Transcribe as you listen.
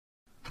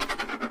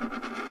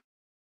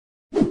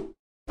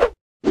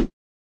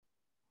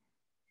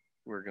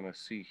we're going to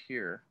see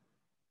here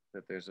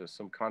that there's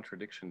some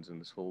contradictions in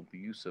this whole the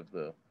use of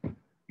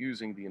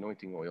using the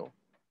anointing oil.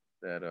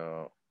 That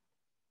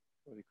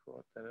what do you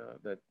call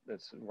it?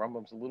 That's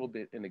Rambam's a little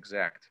bit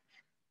inexact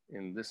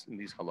in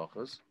these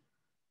halachas.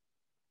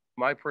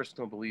 My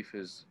personal belief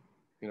is,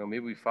 maybe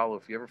we follow,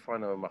 if you ever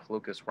find a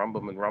machlokas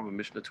Rambam and Rambam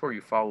Mishneh Torah,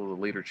 you follow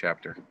the later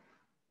chapter.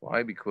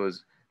 Why?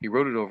 Because he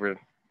wrote it over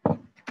the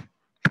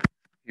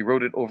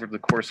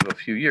course of a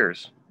few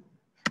years.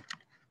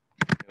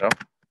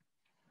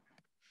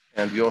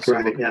 And we also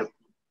right, yeah.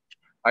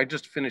 I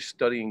just finished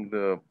studying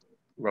the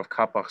Rav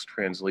Kapach's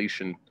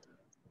translation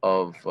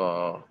of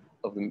the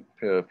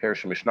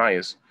Parashat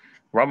Mishnayos.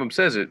 Rambam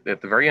says it at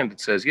the very end. It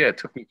says, "Yeah, it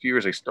took me a few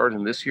years. I started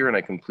in this year and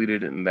I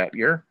completed it in that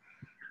year."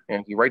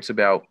 And he writes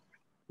about,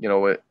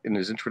 in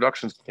his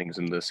introductions to things.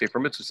 And the Sefer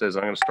Mitzvah says,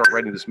 "I'm going to start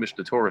writing this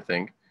Mishneh Torah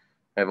thing.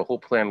 I have a whole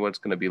plan what it's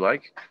going to be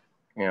like."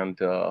 And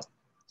so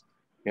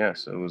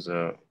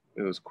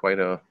it was quite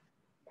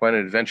an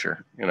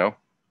adventure,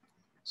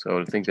 So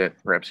to think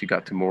that perhaps he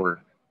got to more,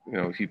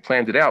 he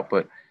planned it out,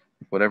 but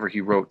whatever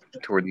he wrote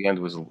toward the end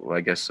was,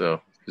 I guess,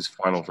 his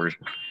final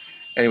version.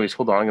 Anyways,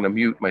 hold on. I'm going to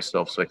mute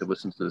myself so I could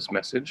listen to this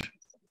message.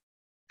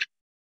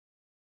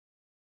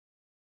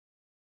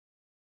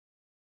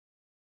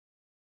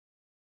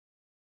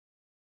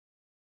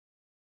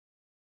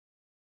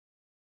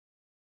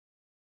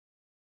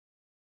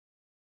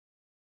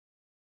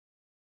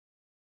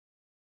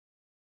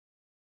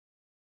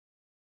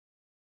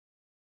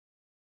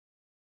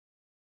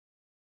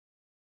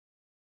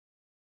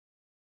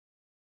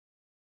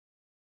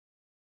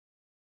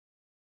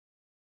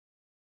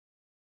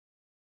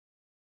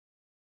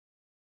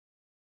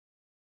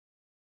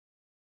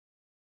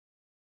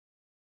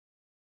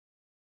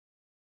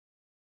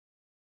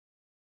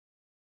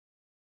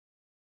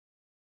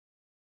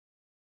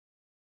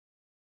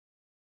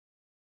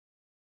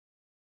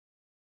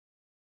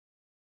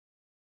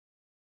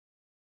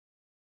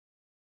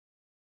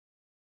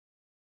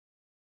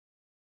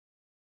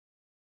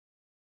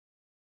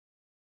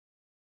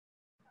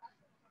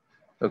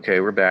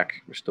 Okay, we're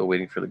back. We're still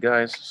waiting for the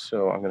guys,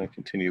 so I'm going to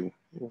continue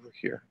over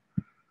here.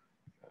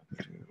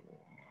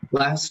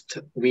 Last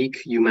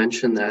week, you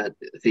mentioned that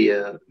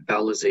the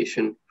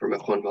vowelization for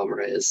Machon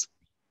is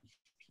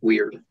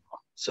weird.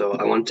 So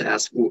I wanted to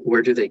ask,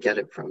 where do they get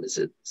it from? Is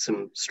it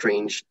some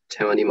strange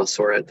Tammany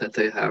Masoret that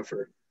they have,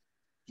 or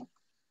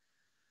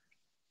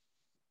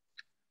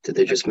did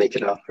they just make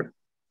it up? Or?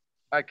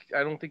 I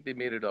don't think they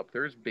made it up.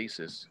 There is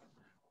basis.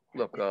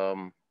 Look,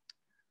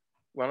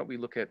 why don't we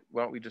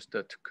just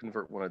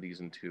convert one of these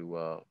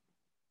into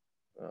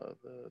the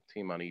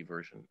Taimani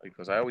version,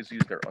 because I always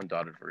use their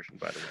undotted version,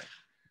 by the way.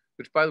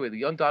 Which, by the way,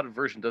 the undotted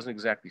version doesn't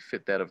exactly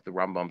fit that of the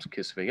Rambam's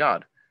Kisvei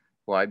Yad.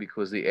 Why?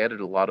 Because they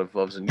added a lot of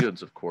vavs and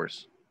yuds, of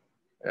course,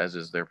 as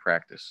is their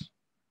practice.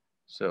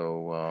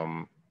 So,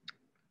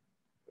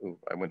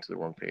 I went to the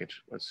wrong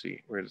page. Let's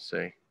see. Where did it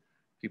say?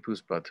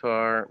 Tipus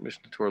Batar,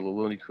 Mishneh Torah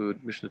Lelonikud,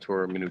 Mishneh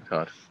Torah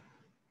Minutat.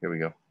 Here we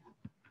go.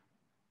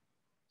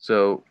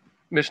 So,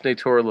 Mishneh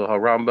Torah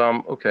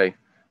Rambam. Okay.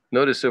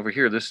 Notice over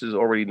here, this is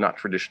already not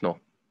traditional.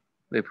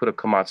 They put a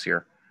kamatz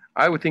here.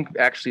 I would think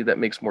actually that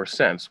makes more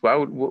sense.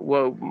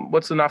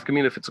 What's the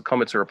nafkamina if it's a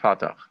kamatz or a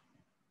patach?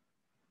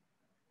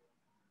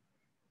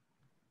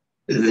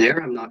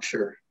 There, I'm not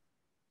sure.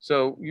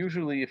 So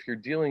usually if you're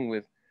dealing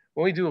with,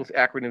 when we deal with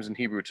acronyms in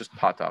Hebrew, it's just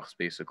patachs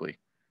basically.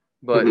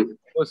 But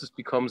once this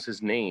becomes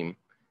his name,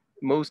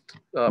 most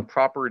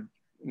proper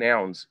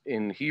nouns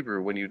in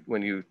Hebrew, when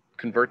you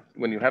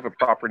have a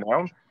proper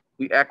noun,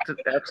 the active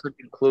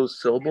closed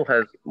syllable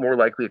has more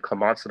likely a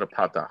kamatz than a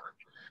patach.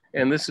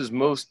 And this is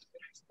most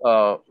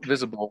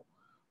visible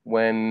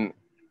when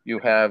you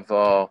have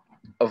a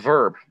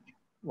verb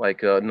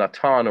like a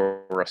natan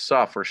or a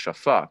saf or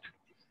shafat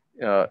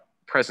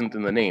present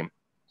in the name.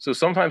 So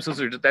sometimes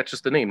that's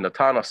just the name.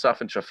 Natan,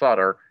 asaf, and shafat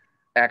are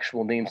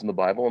actual names in the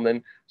Bible, and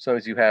then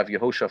sometimes you have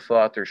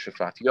Yehoshaphat or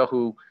Shafat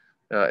Yahu,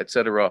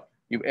 etc.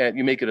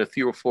 You make it a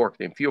theophoric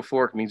name.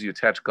 Theophoric means you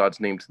attach God's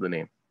name to the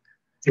name.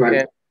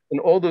 Right. And in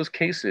all those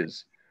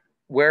cases,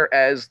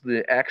 whereas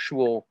the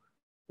actual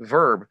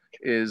verb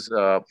is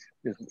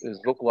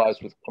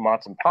vocalized with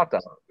kamatz and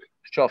patach,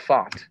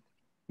 shafat,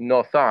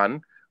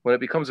 nothan, when it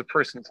becomes a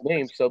person's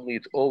name, suddenly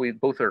it's always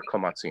both are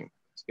kamatzim.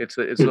 It's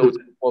though it's a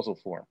causal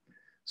form.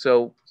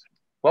 So,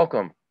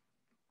 welcome.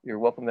 You're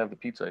welcome to have the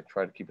pizza. I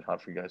try to keep it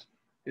hot for you guys.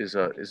 Is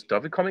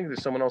David coming?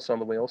 There's someone else on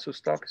the way also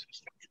stuck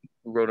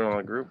who wrote it on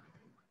the group.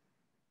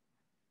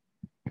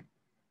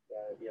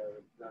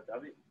 Not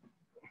David.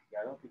 Yeah,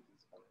 I don't think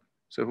he's coming.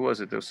 So who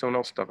was it? There was someone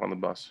else stuck on the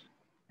bus.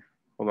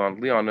 Hold on,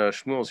 Leon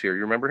Shmuel's here.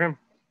 You remember him?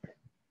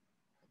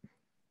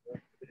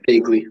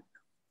 Vaguely.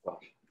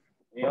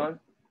 Leon?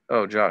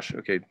 Oh, Josh.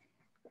 Okay.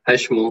 Hi,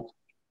 Shmuel.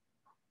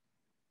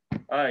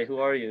 Hi, who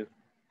are you?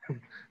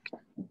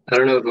 I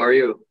don't know. Who are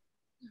you?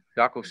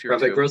 Yaakov's here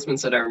Rabbi too. Grossman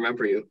said I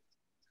remember you.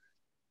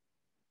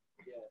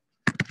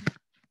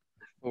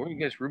 Oh, were you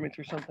guys roommates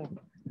or something?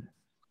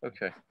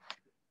 Okay.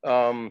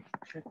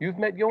 You've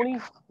met Yoni?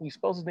 He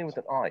spells his name with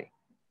an I.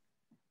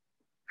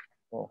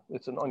 Well,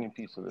 it's an onion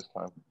pizza this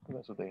time.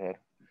 That's what they had.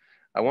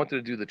 I wanted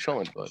to do the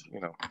chillin', but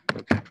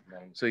okay.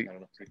 So you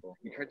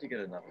tried to get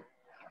another.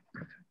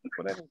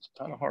 But it's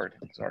kind of hard.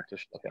 It's hard to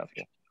stuff out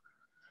here.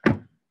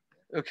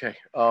 Okay.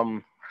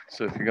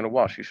 So if you're gonna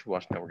wash, you should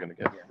wash now. We're gonna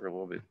get here a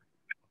little bit.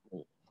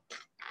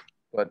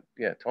 But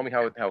yeah, tell me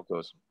how it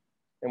goes.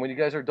 And when you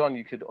guys are done,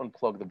 you could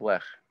unplug the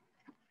blech.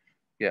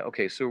 Yeah.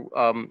 Okay. So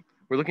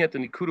we're looking at the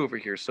nikud over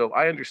here. So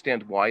I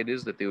understand why it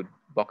is that they would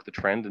buck the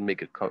trend and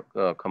make it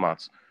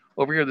kamatz.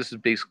 Over here, this is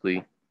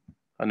basically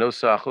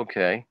anosach.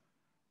 Okay.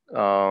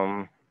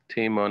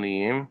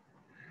 Teimanim.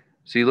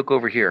 So you look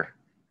over here.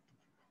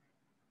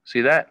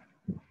 See that?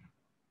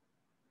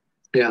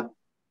 Yeah.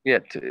 Yeah.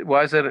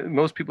 Why is that?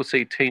 Most people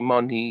say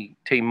teimanim.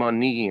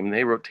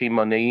 They wrote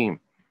teimanim.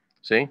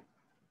 See?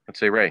 Let's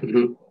say right.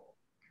 Mm-hmm.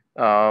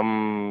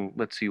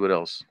 Let's see what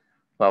else.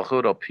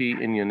 Okay,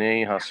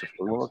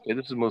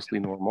 this is mostly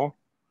normal.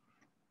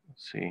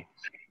 Let's see.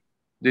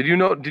 Did you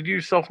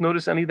yourself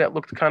notice any that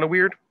looked kind of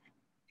weird?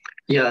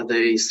 Yeah,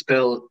 they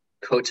spell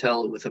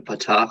kotel with a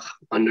patach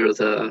under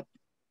the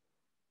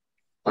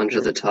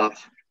top.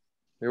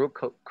 They wrote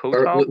Or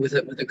kotel with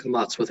a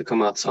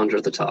kamatz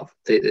under the top.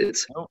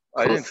 It's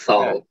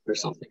kothal or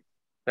something.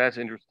 That's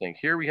interesting.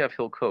 Here we have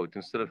Hilchot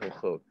instead of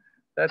Hilchot.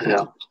 That's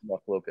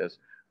machlokas.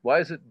 Why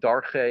is it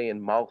darche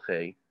and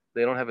malche?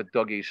 They don't have a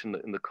dugish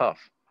in the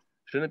cuff.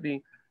 Shouldn't it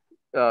be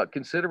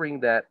considering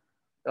that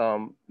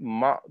the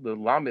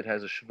lamed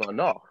has a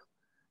shvanach,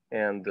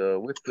 and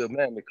with the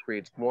mem it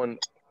creates one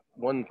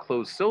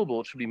closed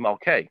syllable. It should be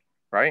malche,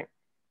 right?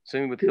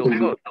 Same with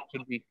Hilchot.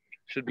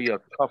 Should be a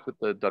cuff with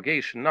the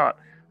dugish and not.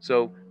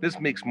 So this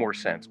makes more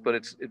sense, but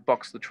it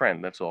bucks the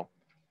trend. That's all.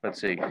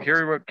 Let's see.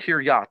 Here we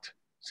kiryat.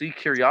 See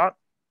kiryat?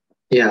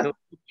 Yeah.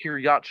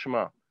 Kiryat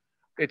shema.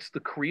 It's the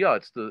kriya.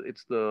 It's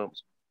the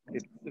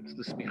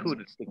spichut.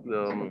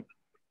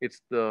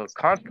 It's the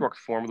construct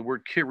form of the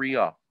word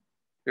kiriya.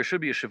 There should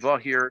be a shiva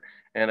here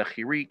and a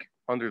chirik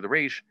under the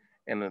reish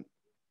and a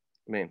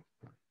main.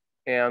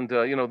 And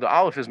the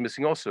aleph is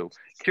missing also.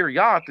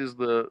 Kiryat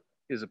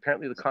is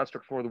apparently the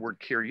construct form of the word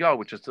kirya,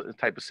 which is a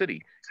type of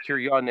city.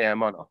 Kirya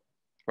ne'amana,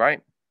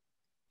 right?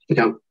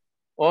 Yeah.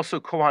 Also,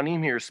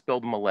 kohanim here is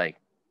spelled Malay.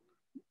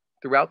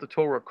 Throughout the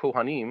Torah,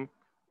 kohanim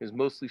is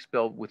mostly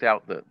spelled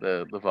without the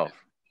vav.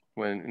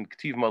 When in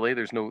Ketiv Malay,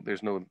 there's no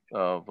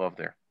vav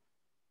there.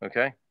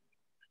 Okay,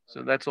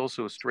 so that's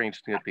also a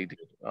strange thing that they did.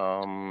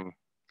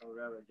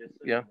 Rabbi, just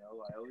so yeah. You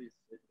know, I always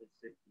sit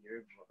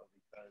here because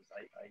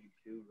I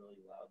chew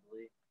really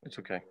loudly. It's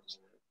okay.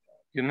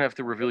 You don't have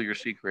to reveal your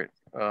secret.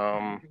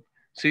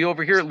 See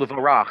over here,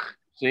 levarach.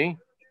 See?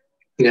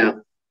 Yeah.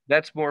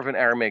 That's more of an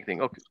Aramaic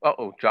thing. Okay.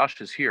 Josh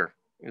is here.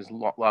 Is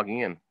logging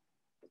in.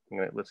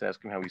 Let's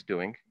ask him how he's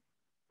doing.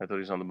 I thought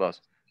he was on the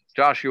bus.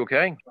 Josh, you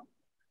okay?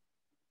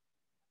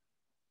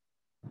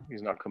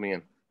 He's not coming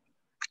in.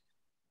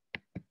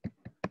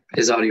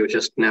 His audio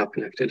just now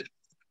connected.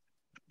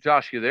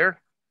 Josh, you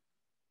there?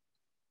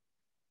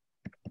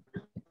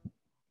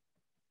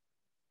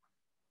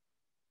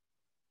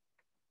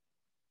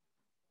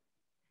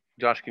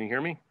 Josh, can you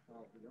hear me?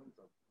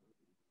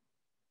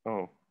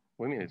 Oh,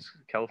 what do you mean? It's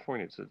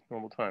California. It's a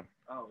normal time.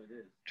 Oh, it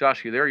is.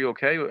 Josh, you there? You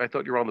okay? I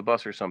thought you were on the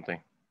bus or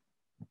something.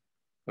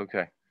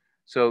 Okay.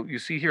 So you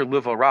see here,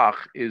 livarach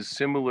is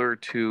similar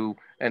to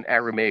an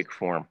Aramaic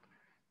form.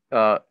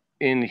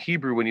 In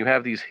Hebrew, when you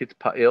have these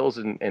hitpa'els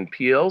and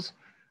pls,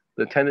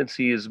 the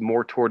tendency is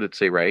more toward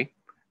tzerei,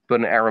 but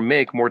in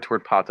Aramaic, more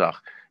toward patach.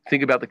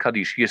 Think about the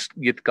kaddish,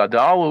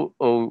 yitgadal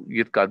o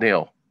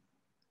yitgadel.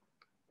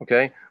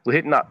 Okay?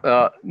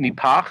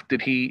 Nipach,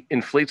 did he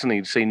inflate something?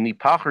 You'd say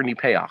nipach or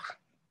nipeach.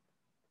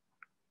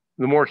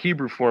 The more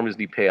Hebrew form is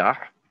nipeach,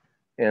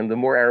 and the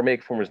more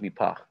Aramaic form is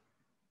nipach.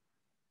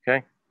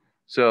 Okay?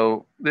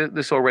 So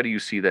this already you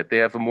see that they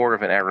have more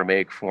of an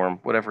Aramaic form,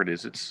 whatever it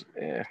is. It's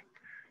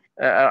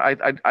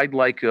I'd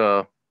like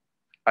I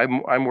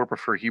more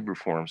prefer Hebrew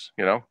forms,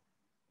 for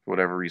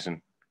whatever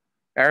reason.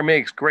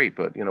 Aramaic's great,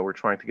 but we're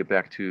trying to get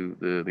back to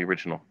the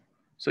original.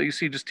 So you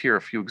see just here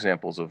a few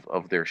examples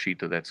of their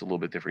shita that's a little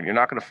bit different. You're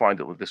not going to find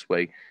it this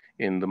way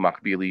in the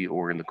Makbili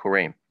or in the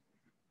Koraim.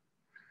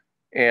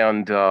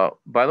 And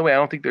by the way, I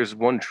don't think there's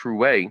one true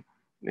way.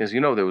 As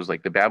you know, there was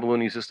like the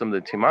Babylonian system,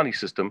 the Timani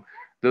system.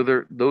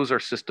 Those are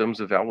systems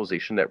of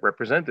vowelization that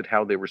represented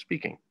how they were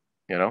speaking,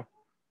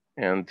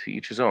 and to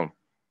each his own.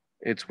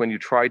 It's when you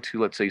try to,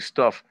 let's say,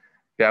 stuff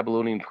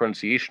Babylonian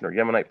pronunciation or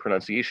Yemenite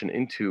pronunciation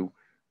into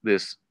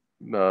this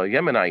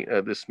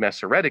Yemenite, this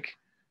Masoretic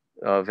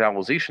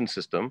vowelization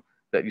system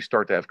that you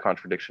start to have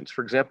contradictions.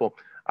 For example,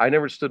 I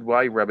never understood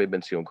why Rabbi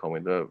Ben Sion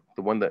Cohen, the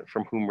one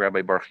from whom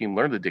Rabbi Bar-Hayim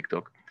learned the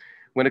dikduk,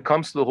 when it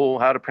comes to the whole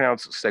how to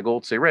pronounce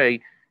Segol Tzerei,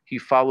 he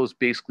follows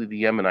basically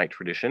the Yemenite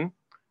tradition.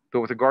 But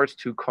with regards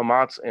to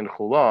Kamatz and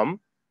Cholam,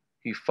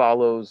 he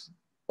follows,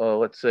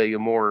 let's say, a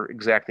more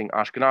exacting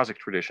Ashkenazic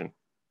tradition,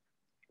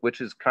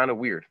 which is kind of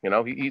weird.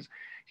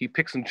 He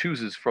picks and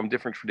chooses from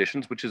different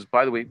traditions, which is,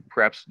 by the way,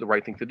 perhaps the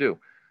right thing to do.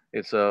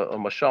 It's a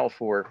mashal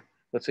for,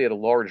 let's say, at a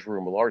large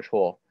room, a large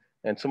hall,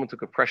 and someone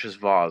took a precious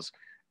vase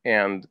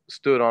and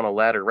stood on a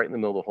ladder right in the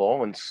middle of the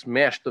hall and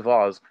smashed the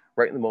vase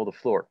right in the middle of the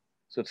floor.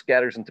 So it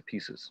scatters into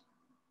pieces.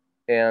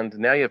 And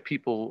now you have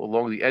people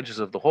along the edges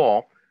of the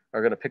hall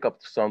are going to pick up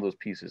some of those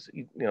pieces,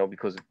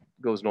 because it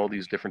goes in all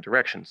these different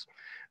directions.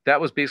 That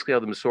was basically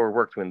how the Masorah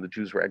worked when the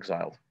Jews were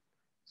exiled.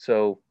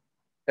 So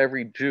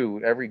every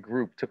Jew, every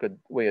group took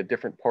away a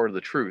different part of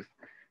the truth.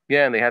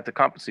 Yeah, and they had to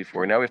compensate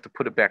for it. Now we have to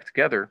put it back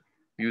together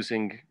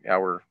using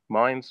our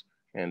minds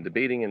and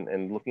debating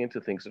and looking into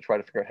things to try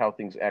to figure out how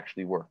things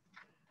actually work.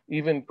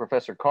 Even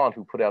Professor Kahn,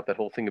 who put out that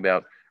whole thing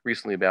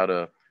recently about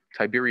a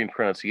Tiberian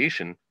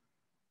pronunciation,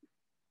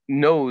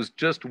 knows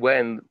just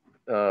when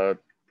the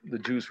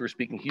Jews who were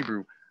speaking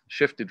Hebrew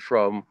shifted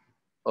from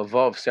a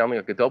vav sounding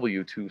like a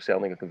W to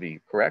sounding like a V,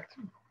 correct?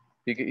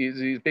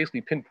 He's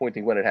basically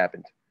pinpointing when it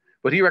happened.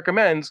 But he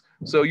recommends,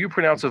 so you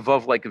pronounce a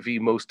vav like a V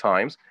most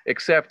times,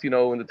 except, in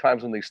the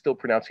times when they're still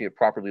pronouncing it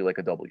properly like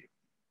a W.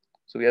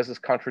 So he has this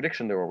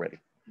contradiction there already.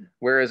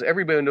 Whereas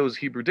everybody who knows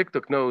Hebrew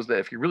diktuk knows that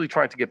if you're really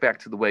trying to get back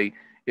to the way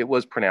it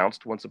was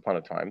pronounced once upon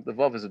a time, the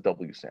vav is a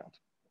W sound.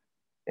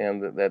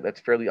 And that's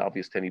fairly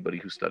obvious to anybody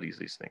who studies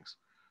these things.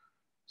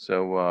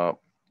 So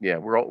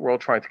we're all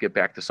trying to get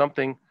back to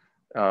something.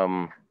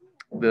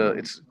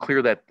 It's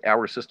clear that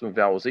our system of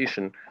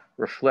vowelization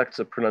reflects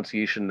a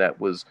pronunciation that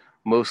was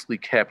mostly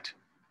kept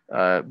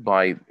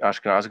by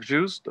Ashkenazic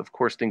Jews. Of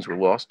course, things were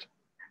lost.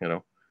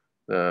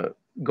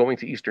 Going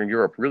to Eastern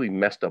Europe really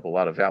messed up a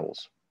lot of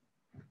vowels,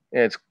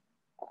 and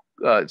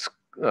it's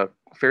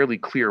fairly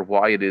clear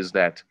why it is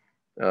that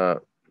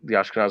the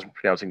Ashkenazim are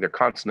pronouncing their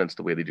consonants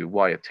the way they do,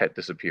 why a tet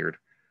disappeared,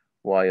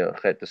 why a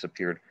chet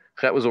disappeared.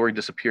 Chet was already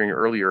disappearing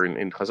earlier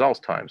in Chazal's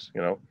times,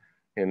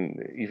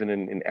 and even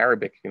in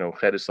Arabic,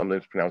 chet is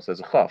sometimes pronounced as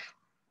a chaf.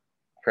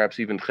 Perhaps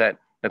even chet,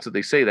 that's what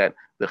they say, that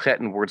the chet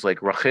in words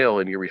like Rachel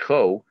and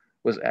Yericho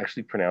was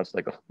actually pronounced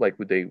like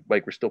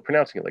we're still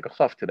pronouncing it like a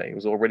chaf today. It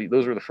was already,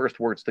 those were the first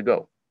words to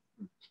go.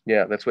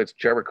 Yeah, that's why it's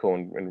Jericho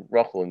and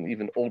Rachel, and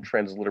even old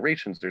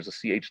transliterations, there's a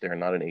CH there,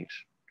 not an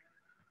H.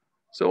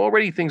 So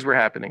already things were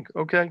happening,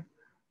 okay?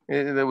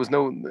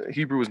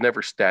 Hebrew was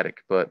never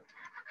static, but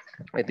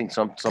I think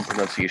some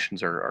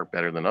pronunciations are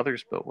better than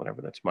others, but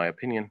whatever, that's my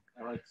opinion.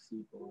 I like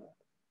Siboleth.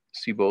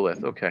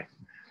 Siboleth, okay.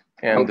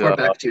 And how far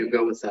back do you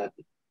go with that?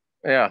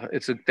 Yeah,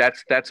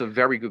 that's a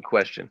very good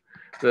question.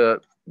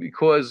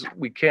 Because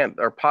we can't,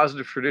 our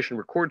positive tradition,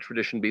 recorded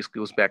tradition basically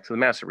goes back to the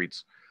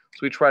Masoretes. So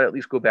we try to at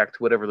least go back to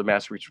whatever the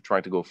Masoretes were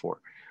trying to go for.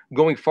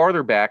 Going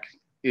farther back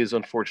is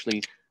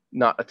unfortunately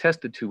not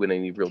attested to in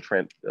any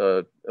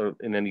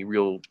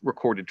real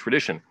recorded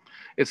tradition.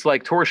 It's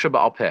like Torah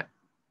Sheba'al Peh.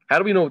 How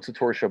do we know it's a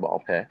Torah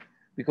Sheba'al Peh?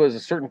 Because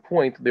at a certain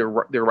point they're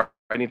writing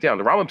it down.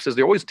 The Rambam says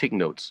they're always taking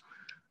notes,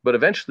 but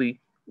eventually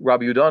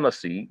Rabbi Yehuda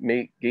Nasi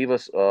gave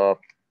us,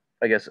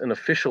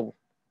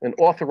 an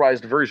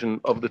authorized version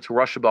of the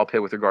Torah Sheba'al Peh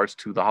with regards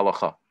to the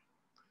halacha.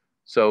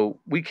 So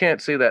we can't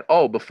say that,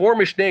 before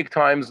Mishneh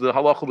times the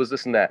halacha was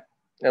this and that,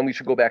 and we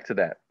should go back to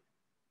that.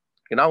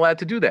 You're not allowed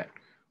to do that.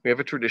 We have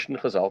a tradition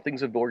in Chazal,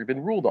 things have already been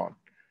ruled on.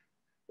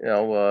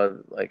 There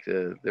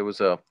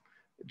was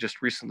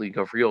just recently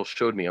Gavriel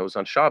showed me, I was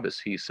on Shabbos,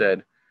 he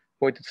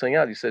pointed something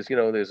out, he says,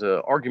 there's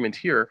an argument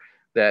here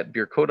that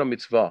Birkot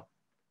HaMitzvah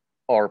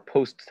are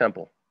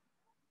post-temple.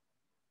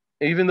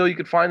 Even though you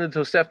could find in the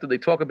Tosefta, they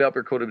talk about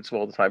Birkot HaMitzvah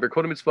all the time.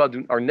 Birkot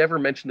HaMitzvah are never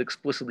mentioned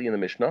explicitly in the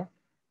Mishnah.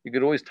 You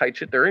could always tight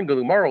shit. They're in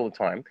Gelumar all the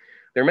time.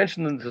 They're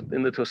mentioned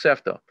in the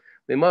Tosefta.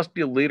 They must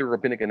be a later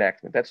rabbinic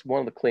enactment. That's one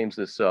of the claims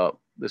this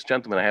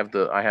gentleman. I have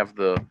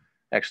the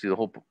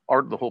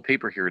whole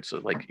paper here. It's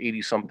like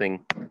 80 something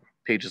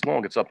pages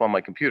long. It's up on my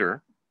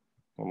computer.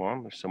 Hold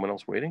on, there's someone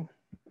else waiting.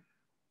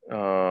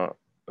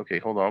 Okay,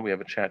 hold on. We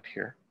have a chat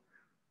here.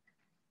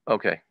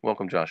 Okay,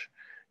 welcome, Josh.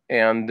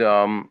 And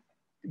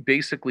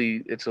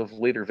basically, it's of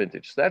later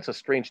vintage. So that's a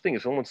strange thing.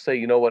 If someone say,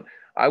 you know what,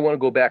 I want to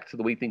go back to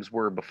the way things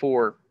were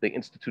before they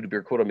instituted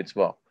Birkot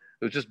HaMitzvah.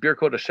 It was just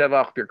Birkot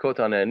HaShevach, Birkot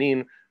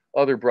HaNa'anin,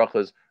 other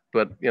brachas,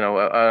 but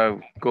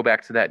go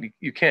back to that.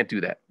 You can't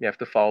do that. You have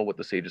to follow what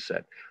the sages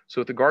said.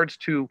 So with regards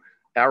to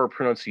our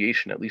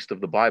pronunciation, at least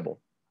of the Bible,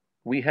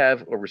 we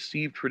have a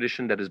received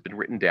tradition that has been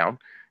written down.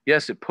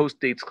 Yes, it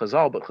postdates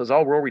Chazal, but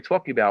Chazal, we're already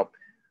talking about,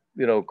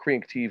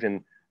 Kriyan Ktiv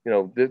and,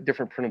 the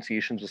different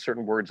pronunciations of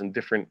certain words and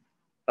different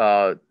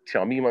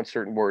Talmim on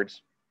certain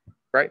words,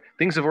 right?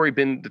 Things have already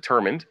been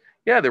determined.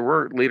 Yeah, there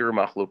were later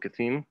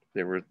machlokatim,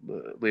 there were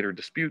later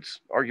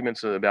disputes,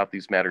 arguments about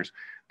these matters,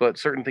 but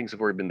certain things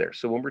have already been there.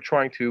 So when we're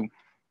trying to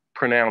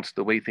pronounce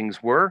the way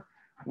things were,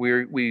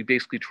 we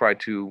basically try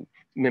to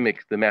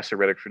mimic the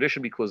Masoretic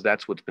tradition because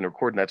that's what's been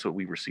recorded and that's what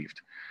we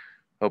received.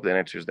 Hope that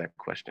answers that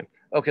question.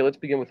 Okay, let's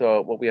begin with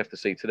what we have to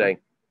say today.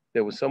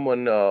 There was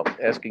someone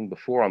asking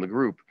before on the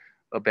group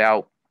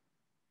about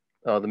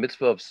the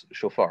mitzvah of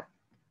shofar.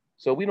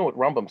 So we know what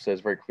Rambam says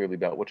very clearly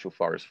about what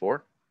shofar is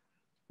for.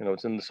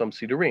 It's in some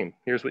Sidurim.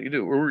 Here's what you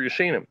do. Ur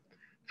Yeshenim.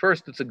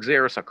 First, it's a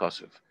Gzeres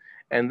HaKasuv.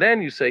 And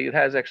then you say it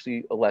has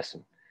actually a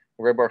lesson.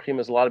 Rabbi Bar-Hayim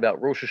has a lot about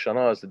Rosh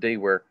Hashanah as the day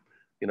where,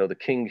 the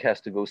king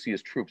has to go see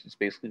his troops. It's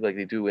basically like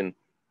they do in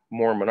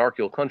more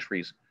monarchical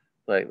countries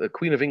Like the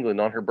Queen of England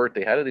on her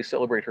birthday, how do they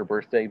celebrate her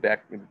birthday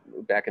back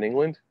in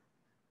England?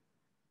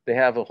 They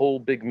have a whole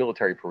big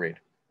military parade.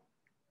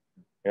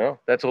 You know,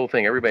 that's the whole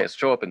thing. Everybody has to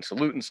show up and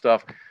salute and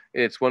stuff.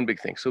 It's one big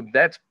thing. So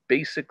that's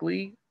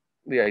basically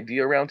the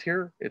idea around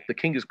here. If the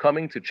king is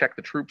coming to check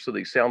the troops, so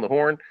they sound the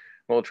horn,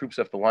 all the troops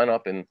have to line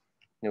up and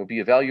be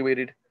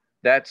evaluated.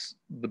 That's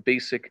the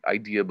basic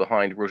idea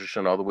behind Rosh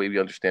Hashanah, the way we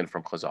understand it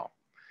from Chazal.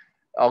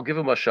 I'll give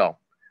a mashal.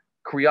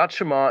 Kriyat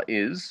Shema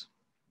is,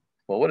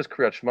 well, what is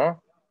Kriyat Shema?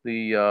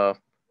 The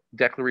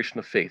declaration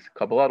of faith.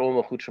 Kabbalat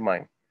Ol Malchut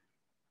Shemayim.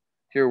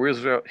 Hear,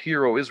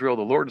 O Israel,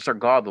 the Lord is our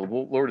God, the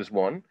Lord is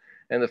one.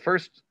 And the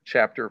first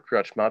chapter of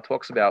Kriyat Shema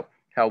talks about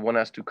how one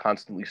has to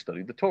constantly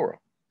study the Torah.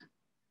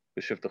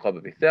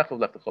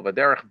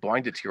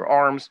 Bind it to your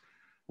arms,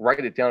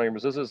 write it down on your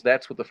mezuzahs.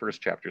 That's what the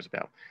first chapter is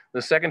about.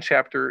 The second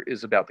chapter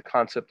is about the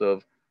concept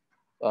of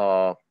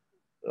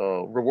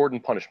reward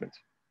and punishment,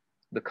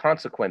 the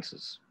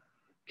consequences.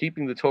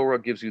 Keeping the Torah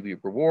gives you the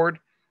reward.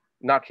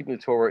 Not keeping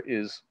the Torah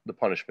is the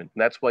punishment.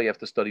 And that's why you have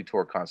to study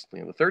Torah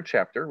constantly. And the third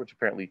chapter, which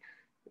apparently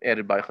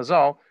added by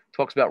Chazal,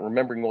 talks about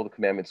remembering all the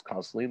commandments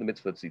constantly, the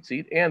mitzvah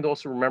tzitzit, and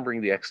also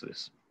remembering the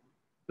Exodus,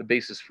 the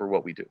basis for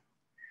what we do.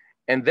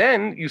 And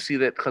then you see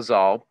that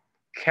Chazal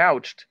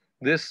couched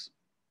this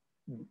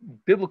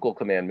biblical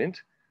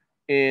commandment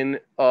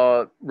in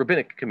a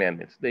rabbinic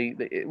commandment.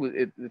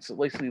 It's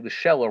basically the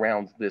shell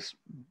around this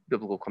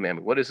biblical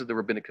commandment. What is it, the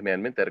rabbinic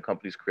commandment that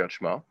accompanies Kriyat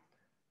Shema?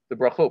 The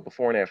brachot,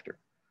 before and after.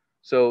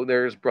 So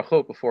there's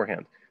brachot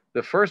beforehand.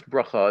 The first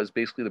bracha is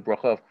basically the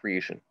bracha of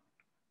creation.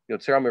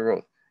 Yotzera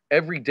Meroth.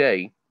 Every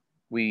day,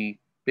 we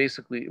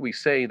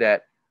say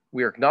that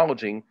we are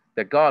acknowledging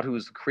that God, who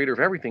is the creator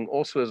of everything,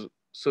 also has,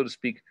 so to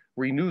speak,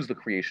 renews the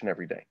creation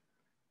every day.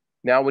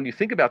 Now, when you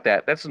think about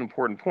that, that's an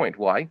important point.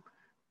 Why?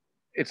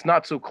 It's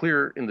not so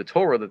clear in the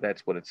Torah that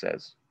that's what it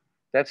says.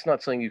 That's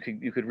not saying you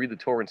could read the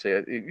Torah and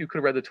say, you could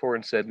have read the Torah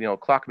and said,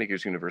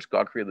 clockmaker's universe,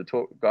 God created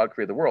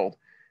the world,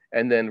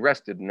 and then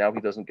rested, and now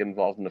he doesn't get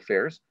involved in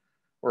affairs.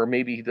 Or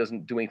maybe he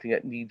doesn't do anything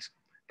that needs,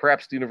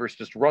 perhaps the universe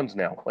just runs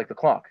now, like the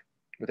clock,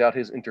 without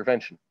his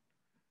intervention.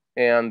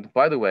 And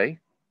by the way,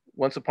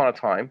 once upon a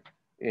time,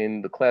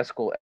 in the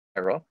classical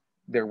era,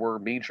 there were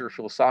major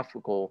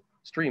philosophical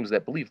streams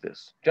that believed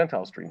this,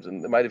 Gentile streams,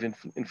 and it might have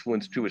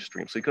influenced Jewish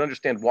streams. So you can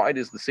understand why it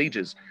is the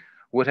sages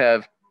would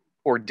have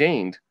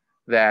ordained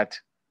that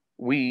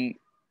we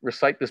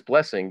recite this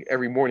blessing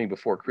every morning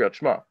before Kriyat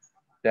Shema,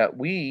 that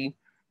we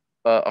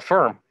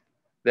affirm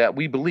that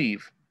we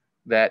believe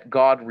that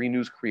God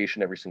renews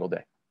creation every single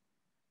day.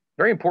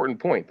 Very important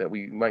point that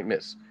we might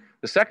miss.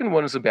 The second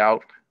one is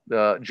about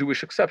the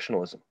Jewish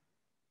exceptionalism.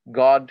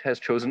 God has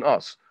chosen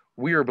us.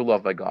 We are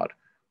beloved by God.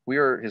 We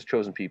are his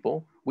chosen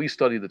people. We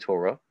study the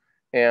Torah.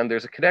 And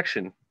there's a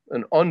connection,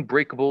 an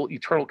unbreakable,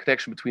 eternal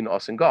connection between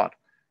us and God.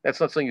 That's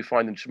not something you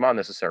find in Shema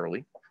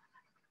necessarily.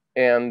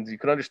 And you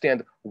can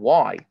understand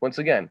why. Once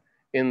again,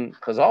 in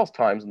Chazal's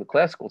times, in the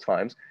classical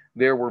times,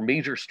 there were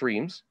major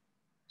streams,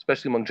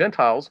 especially among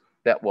Gentiles,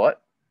 that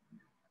what?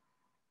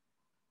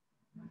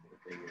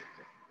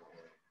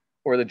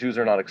 Or the Jews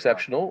are not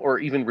exceptional, or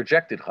even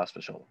rejected chas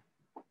v'sholom.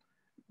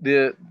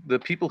 The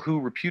people who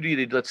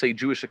repudiated, let's say,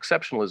 Jewish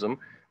exceptionalism,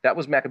 that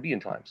was Maccabean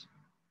times.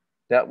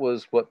 That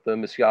was what the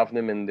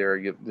Misyavnim and their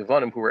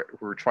Yevanim who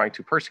were trying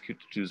to persecute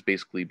the Jews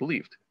basically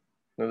believed.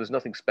 There's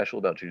nothing special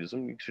about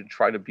Judaism. You should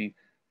try to be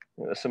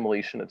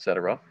assimilation,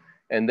 etc.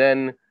 And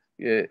then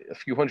a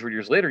few hundred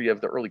years later, you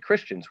have the early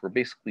Christians who were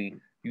basically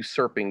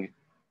usurping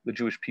the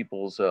Jewish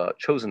people's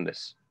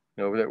chosenness.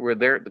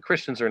 The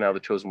Christians are now the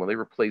chosen one. They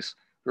replace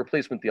the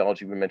replacement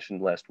theology we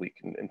mentioned last week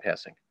in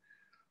passing.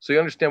 So you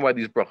understand why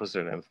these brachas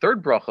are there. The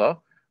third bracha,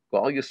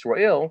 Ba'al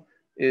Yisrael,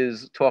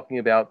 is talking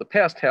about the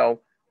past, how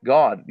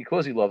God,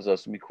 because he loves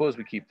us and because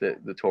we keep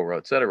the Torah,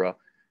 etc.,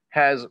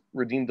 has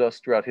redeemed us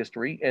throughout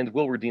history and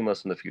will redeem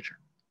us in the future.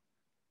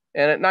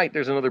 And at night,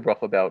 there's another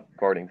bracha about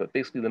guarding, but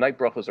basically the night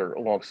brachas are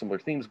along similar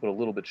themes, but a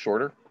little bit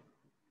shorter,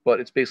 but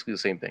it's basically the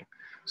same thing.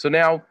 So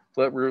now,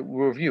 we'll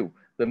review.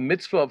 The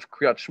mitzvah of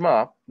Kriyat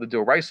Shema, the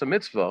Doraisa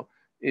mitzvah,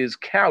 is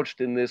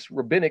couched in this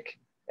rabbinic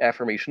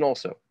affirmation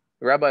also.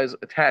 The rabbis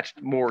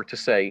attached more to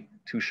say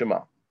to Shema.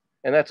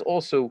 And that's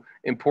also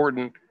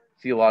important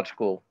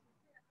theological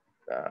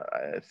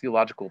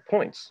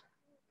points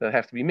that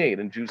have to be made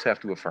and Jews have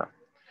to affirm.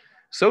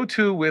 So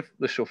too with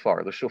the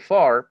shofar. The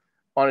shofar,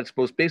 on its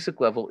most basic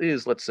level,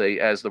 is, let's say,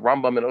 as the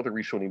Rambam and other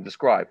Rishonim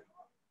describe,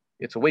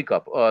 it's a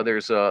wake-up.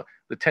 There's the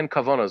 10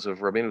 kavanas of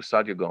Rabbeinu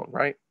Sadia Gaon,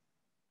 right?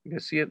 You can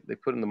see it. They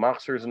put in the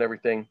machzors and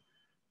everything.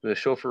 The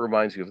shofar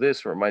reminds you of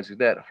this, or reminds you of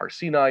that, Har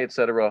Sinai,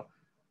 etc.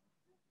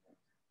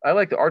 I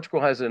like the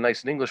ArtScroll has it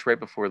nice in English right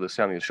before the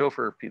sounding of the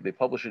shofar. They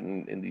publish it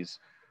in these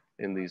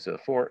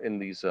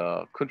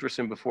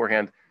kuntrasim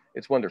beforehand.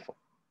 It's wonderful,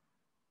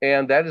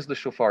 and that is the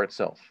shofar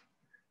itself.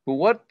 But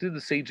what did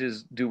the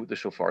sages do with the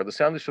shofar? The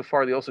sound of the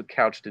shofar they also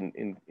couched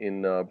in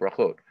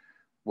brachot.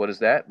 What is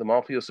that? The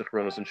malchios,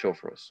 zichronos, and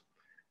shofaros.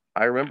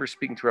 I remember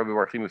speaking to Rabbi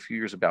Bar-Hayim a few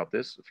years ago.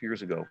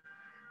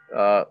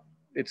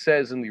 It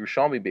says in the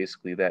Yerushalmi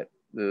basically that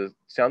the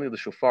sounding of the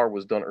shofar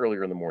was done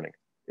earlier in the morning.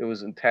 It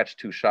was attached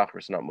to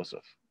Shachris, not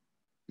Musaf.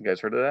 You guys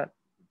heard of that?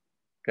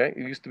 Okay,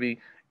 it used to be,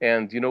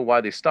 and you know why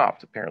they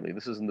stopped, apparently.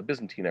 This is in the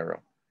Byzantine era.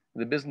 In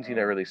the Byzantine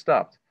era, they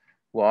stopped.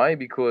 Why?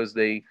 Because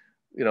they,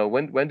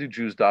 when do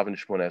Jews daven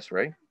Shmon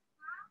Esrei?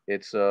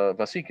 It's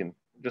Vasikin,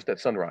 just at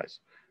sunrise.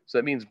 So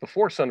that means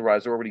before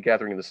sunrise, they're already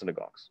gathering in the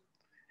synagogues.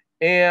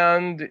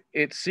 And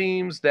it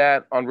seems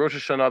that on Rosh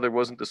Hashanah, there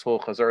wasn't this whole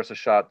Chazar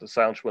Sashat, the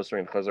silent Shmon Esrei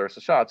and Chazar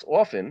Sashat.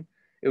 Often,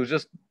 it was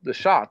just the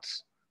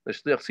shots. The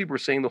Shliach Tzibur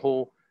saying the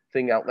whole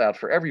thing out loud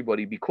for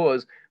everybody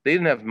because they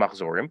didn't have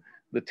Machzorim.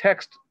 The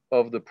text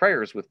of the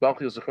prayers with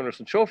Balchios, Zechonos,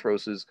 and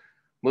Shofros is,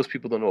 most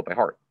people don't know it by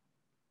heart.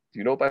 Do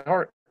you know it by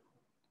heart?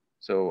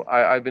 So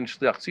I've been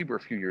Shliach Tzibur a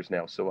few years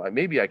now, so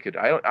maybe I could.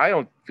 I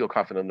don't feel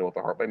confident to know it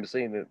by heart, but I'm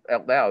saying it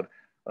out loud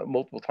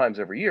multiple times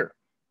every year.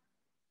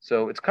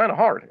 So it's kind of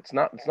hard. It's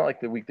not like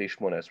the weekday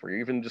Shmon Esrei, or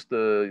even just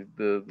the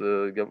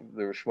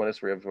Shmon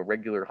Esrei of a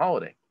regular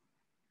holiday.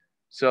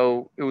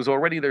 So it was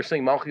already they're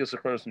saying Malchios,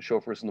 Zechonos, and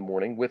Shofros in the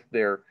morning with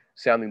their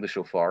sounding the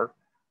shofar,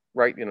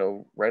 right?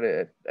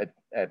 Right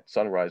at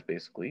sunrise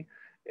basically,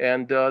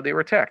 and they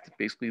were attacked.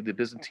 Basically, the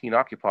Byzantine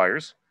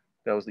occupiers.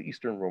 That was the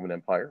Eastern Roman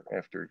Empire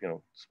after,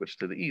 switched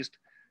to the East.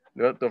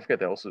 Don't forget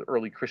that also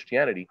early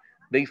Christianity,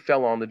 they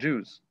fell on the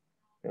Jews.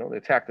 They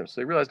attacked them.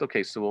 So they realized,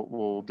 okay, so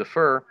we'll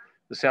defer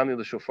the sounding of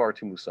the shofar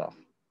to Musaf.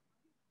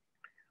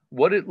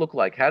 What did it look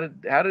like? How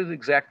did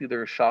exactly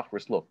their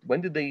shachris look?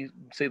 When did they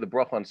say the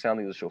bracha on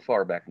sounding the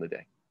shofar back in the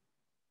day?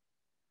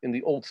 In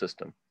the old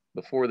system,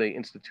 before they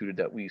instituted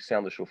that we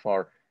sound the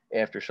shofar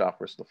after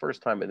shachris the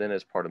first time and then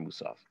as part of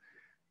Musaf.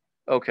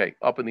 Okay,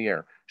 up in the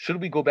air.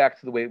 Should we go back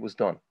to the way it was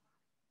done?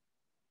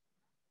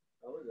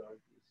 I would argue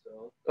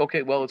so.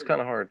 Okay, well, it's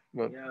kind of hard.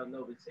 Well, yeah,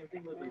 no, but same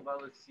thing with the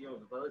Valet Sion.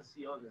 The Valet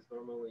Sion is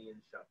normally in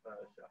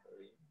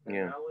Shachari. And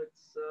yeah. now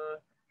it's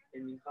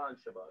in Mincha and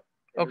Shabbat.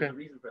 And Okay. There's a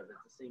reason for that.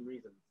 It's the same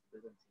reason.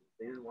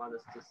 They didn't want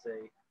us to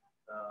say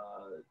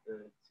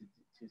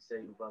to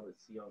say Valet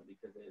Sion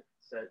because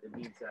it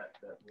means that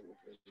we'll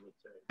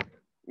return.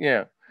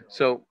 Yeah.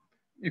 So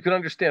you can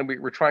understand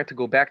we're trying to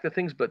go back to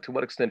things, but to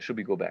what extent should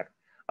we go back?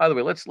 Either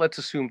way, let's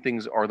assume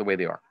things are the way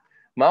they are.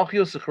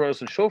 Malchios,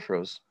 Zechonos, and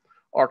Shofros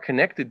are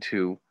connected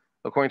to,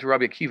 according to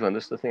Rabbi Akiva, and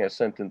this is the thing I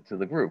sent into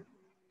the group.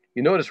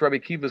 You notice Rabbi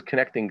Akiva is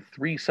connecting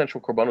 3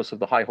 central korbanos of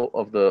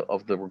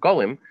the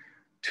regalim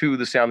to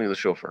the sounding of the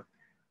shofar.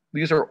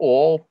 These are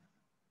all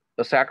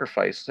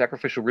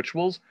sacrificial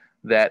rituals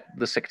that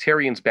the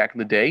sectarians back in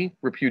the day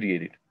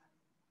repudiated.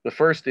 The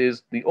first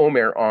is the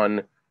Omer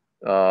on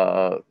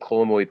Chol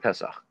Hamoed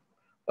Pesach.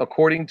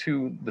 According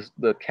to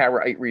the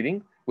Karaite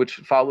reading, which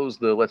follows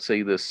let's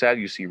say the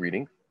Sadducee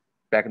reading,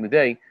 back in the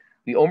day,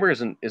 the Omer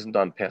isn't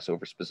on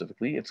Passover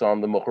specifically. It's on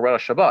the Mocharat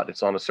Shabbat.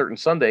 It's on a certain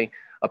Sunday,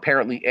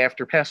 apparently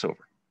after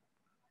Passover.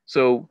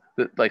 So,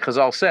 like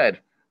Chazal said,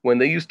 when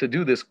they used to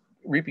do this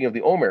reaping of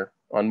the Omer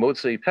on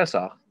Motzei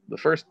Pesach,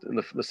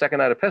 the second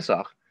night of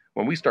Pesach,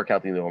 when we start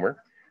counting the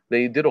Omer,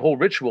 they did a whole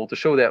ritual to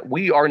show that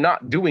we are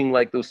not doing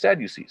like those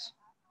Sadducees.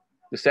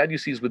 The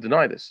Sadducees would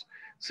deny this.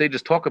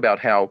 Sages talk about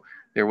how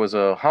there was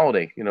a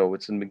holiday,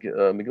 it's in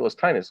Megillus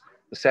Tainis.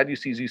 The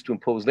Sadducees used to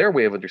impose their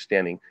way of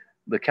understanding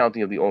the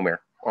counting of the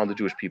Omer on the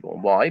Jewish people.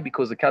 Why?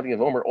 Because the counting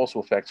of Omer also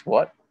affects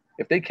what?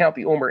 If they count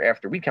the Omer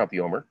after we count the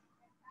Omer,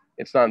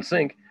 it's not in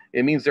sync.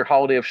 It means their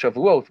holiday of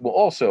Shavuot will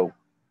also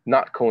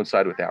not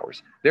coincide with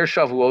ours. Their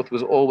Shavuot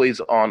was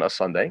always on a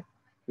Sunday,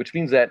 which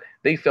means that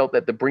they felt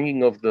that the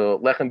bringing of the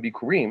Lechem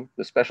Bikurim,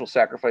 the special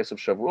sacrifice of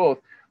Shavuot,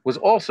 was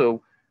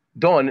also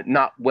done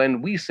not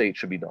when we say it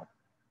should be done.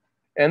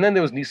 And then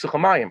there was Nisuch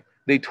HaMayim.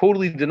 They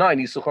totally deny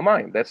Nisuch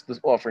HaMayim. That's the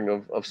offering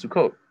of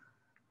Sukkot.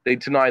 They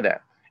deny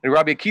that. And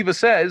Rabbi Akiva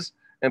says,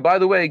 and by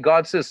the way,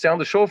 God says, sound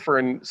the shofar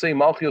and say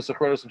Malchios,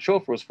 Zechonos, and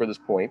Shofros for this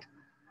point.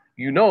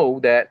 You know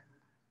that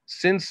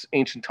since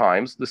ancient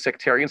times, the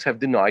sectarians have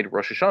denied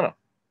Rosh Hashanah.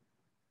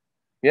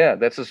 Yeah,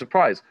 that's a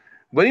surprise.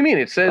 What do you mean?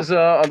 It says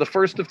on the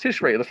 1st of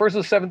Tishrei, the 1st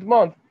of the 7th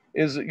month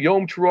is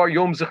Yom Teruah,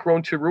 Yom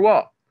Zichron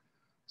Teruah.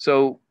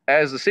 So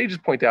as the sages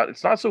point out,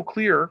 it's not so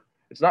clear,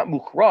 it's not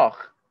mukhrach,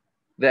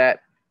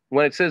 that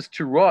when it says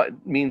Teruah, it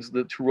means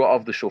the Teruah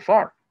of the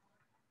shofar.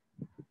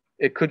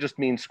 It could just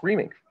mean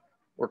screaming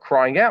or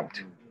crying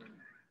out.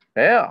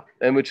 Yeah,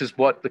 and which is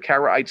what the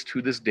Karaites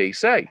to this day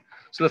say.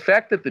 So the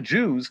fact that the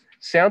Jews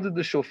sounded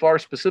the shofar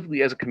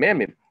specifically as a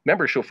commandment,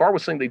 remember, shofar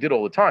was something they did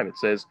all the time. It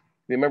says,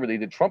 remember, they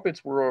did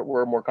trumpets were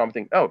a more common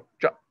thing. Oh,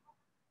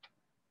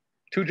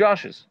 2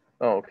 Joshes.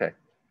 Oh, okay.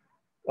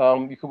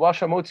 You can wash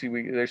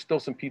hamotzi. There's still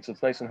some pizza.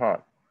 It's nice and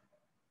hot.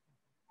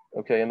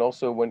 Okay, and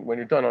also when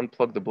you're done,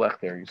 unplug the blech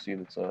there. You see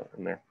that's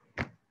in there.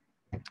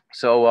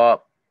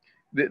 So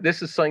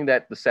this is something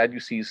that the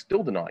Sadducees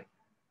still deny.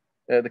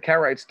 The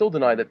Karaites still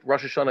deny that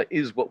Rosh Hashanah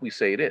is what we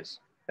say it is,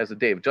 as a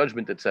day of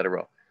judgment,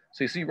 etc.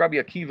 So you see, Rabbi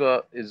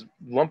Akiva is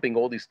lumping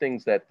all these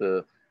things that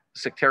the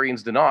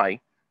sectarians deny,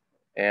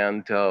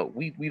 and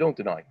we don't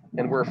deny,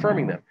 and we're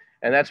affirming them.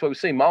 And that's why we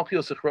say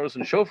Malchios, Zechonos,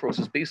 and Shofros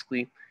is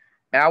basically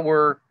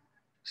our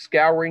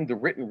scouring the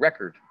written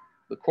record,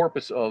 the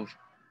corpus of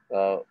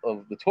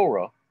the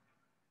Torah,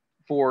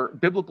 for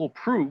biblical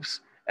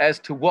proofs as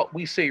to what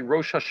we say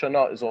Rosh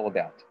Hashanah is all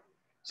about.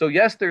 So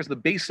yes, there's the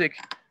basic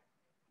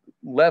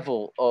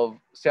level of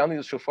sounding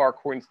the shofar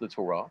according to the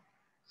Torah,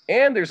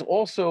 and there's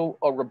also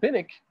a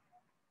rabbinic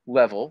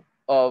level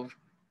of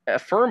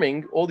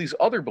affirming all these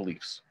other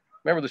beliefs.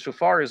 Remember, the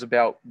shofar is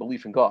about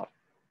belief in God.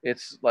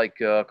 It's like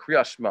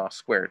Kriyas Shema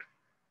squared,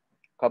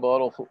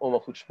 Kabbalah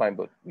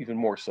but even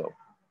more so.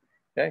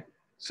 Okay,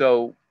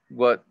 so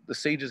what the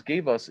sages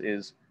gave us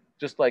is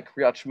just like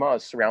Kriyat Shema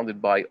is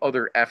surrounded by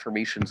other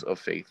affirmations of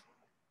faith,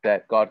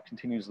 that God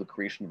continues the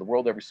creation of the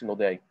world every single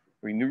day,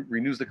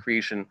 renews the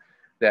creation,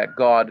 that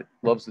God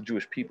loves the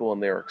Jewish people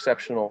and they are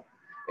exceptional,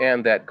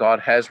 and that God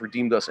has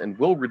redeemed us and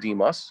will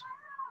redeem us,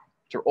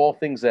 which are all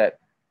things that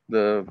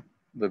the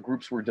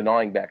groups were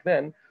denying back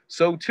then.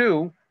 So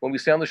too, when we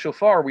sound the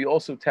shofar, we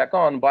also tack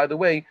on, by the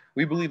way,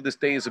 we believe this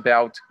day is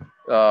about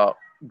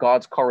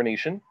God's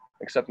coronation,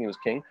 accepting him as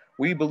king.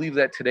 We believe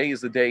that today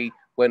is the day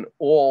when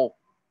all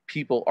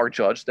people are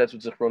judged. That's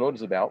what Zichronot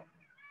is about.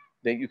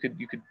 That you could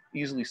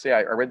easily say,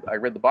 I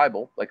read the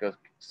Bible like a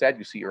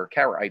Sadducee or a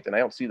Karaite, and I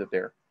don't see that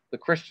there. The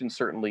Christians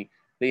certainly,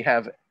 they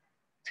have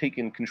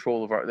taken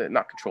control of our,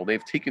 not control,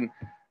 they've taken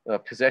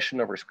possession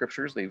of our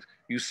scriptures. They've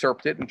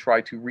usurped it and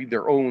tried to read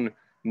their own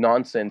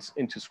nonsense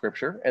into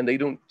scripture, and they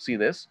don't see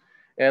this.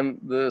 And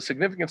the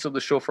significance of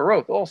the shofar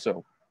oath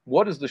also,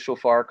 what does the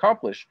shofar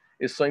accomplish,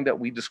 is something that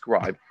we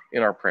describe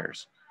in our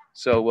prayers.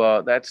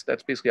 So that's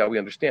basically how we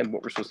understand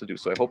what we're supposed to do.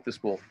 So I hope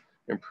this will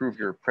improve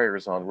your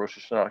prayers on Rosh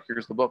Hashanah.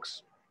 Here's the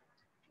books,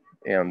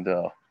 and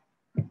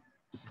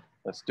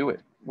let's do it.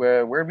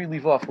 Where did we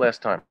leave off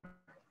last time?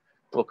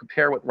 We'll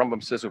compare what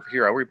Rambam says over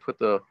here. I already put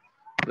the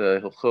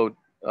Hilchot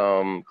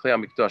Klei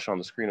HaMikdash on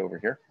the screen over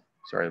here.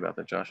 Sorry about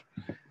that, Josh.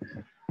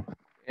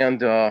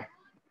 And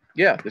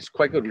yeah, it's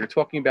quite good. We were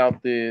talking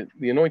about the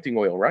anointing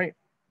oil, right?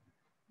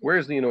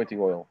 Where's the anointing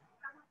oil?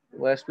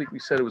 Last week we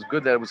said it was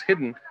good that it was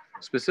hidden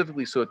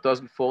specifically so it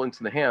doesn't fall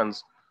into the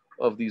hands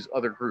of these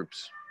other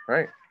groups,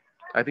 right?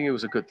 I think it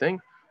was a good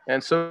thing.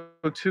 And so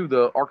too,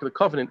 the Ark of the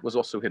Covenant was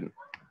also hidden.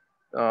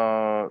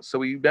 So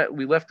we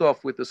left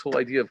off with this whole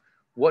idea of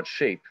what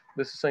shape.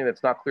 This is something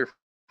that's not clear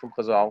from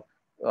Chazal.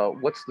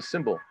 What's the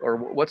symbol, or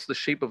what's the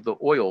shape of the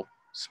oil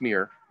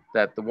smear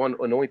that the one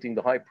anointing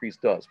the high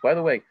priest does? By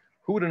the way,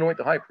 who would anoint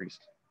the high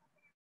priest?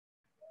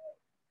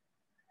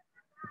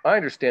 I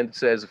understand it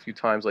says a few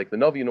times like the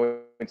Navi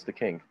anoints the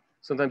king.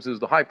 Sometimes it was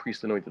the high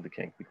priest anointed the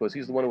king because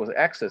he's the one who has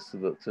access to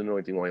the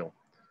anointing oil.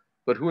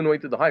 But who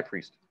anointed the high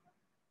priest?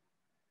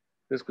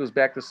 This goes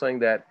back to something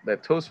that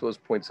Tosfos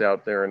points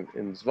out there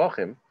in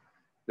Zvachim,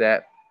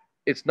 that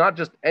it's not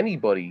just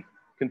anybody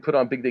can put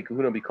on Big Day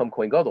Kahuna and become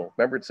Kohen Gadol.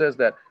 Remember, it says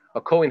that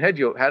a Kohen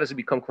Hedyot, how does he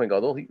become Kohen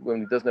Gadol? When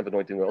he doesn't have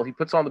anointing oil, he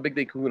puts on the Big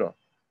Day Kahuna,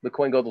 the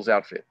Kohen Gadol's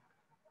outfit.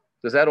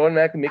 Does that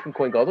automatically make him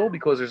Kohen Gadol?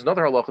 Because there's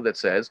another halacha that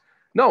says,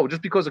 no,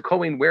 just because a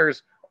Kohen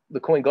wears the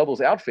Kohen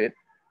Gadol's outfit,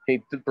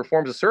 he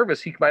performs a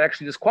service, he might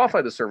actually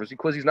disqualify the service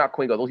because he's not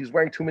Kohen Gadol, he's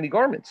wearing too many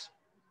garments.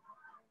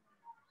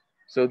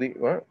 So the,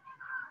 what?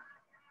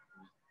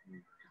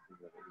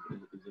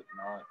 Is it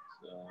not,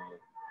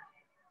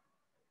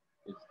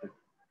 it's the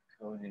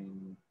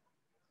Kohen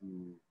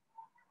who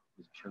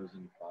is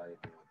chosen by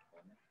the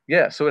Kohen?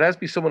 Yeah, so it has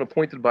to be someone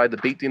appointed by the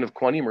Beit Din of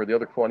Kohanim or the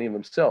other Kohanim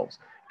themselves.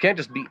 It can't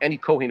just be any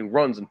Kohen who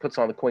runs and puts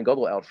on the Kohen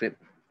Gadol outfit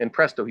and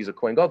presto, he's a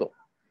Kohen Gadol.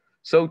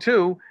 So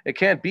too, it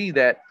can't be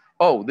that,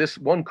 oh, this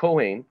one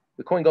Kohen,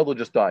 the Kohen Gadol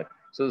just died.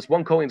 So this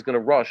one Kohen's going to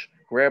rush,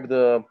 grab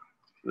the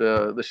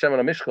Shemen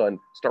HaMishcha and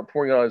start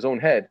pouring it on his own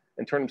head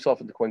and turn himself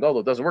into Kohen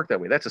Gadol. It doesn't work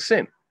that way. That's a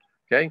sin.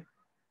 Okay?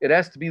 It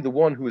has to be the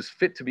one who is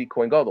fit to be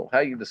Kohen Gadol. How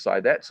you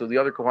decide that? So the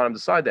other Kohanim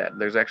decide that.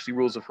 There's actually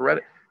rules of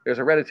there's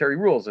hereditary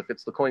rules. If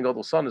it's the Kohen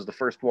Gadol's son is the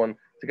first one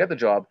to get the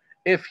job,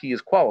 if he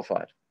is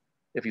qualified.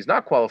 If he's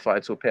not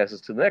qualified, so it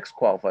passes to the next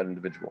qualified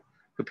individual.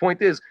 The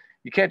point is,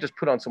 you can't just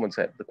put on someone's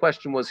head. The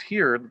question was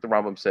here that the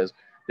Rambam says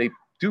they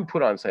do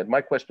put on his head. My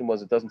question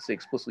was, it doesn't say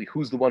explicitly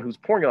who's the one who's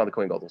pouring it on the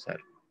Kohen Gadol's head.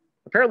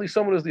 Apparently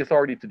someone has the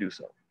authority to do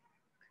so.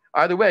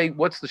 Either way,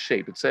 what's the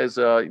shape? It says,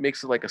 it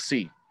makes it like a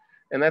C.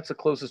 And that's the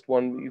closest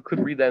one. You could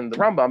read that in the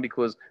Rambam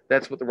because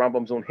that's what the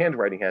Rambam's own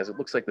handwriting has. It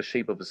looks like the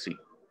shape of a C.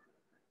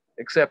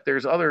 Except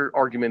there's other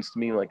arguments to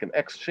mean like an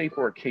X shape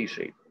or a K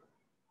shape.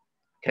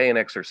 K and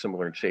X are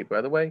similar in shape,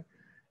 by the way.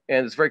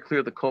 And it's very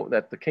clear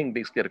that the king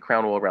basically had a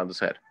crown all around his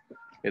head.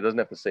 It doesn't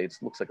have to say it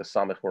looks like a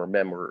samech or a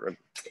mem or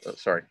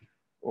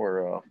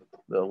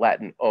the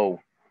Latin O.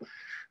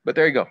 But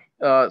there you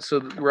go.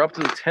 So we're up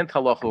to the 10th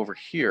halacha over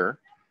here.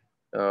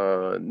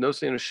 No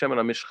saying Shemen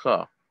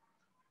HaMishcha.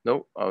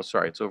 No, oh,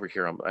 sorry, it's over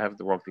here. I have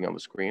the wrong thing on the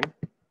screen.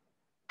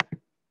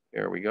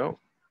 There we go.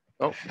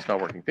 Oh, it's not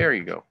working. There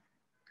you go. It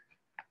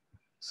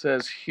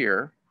says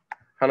here,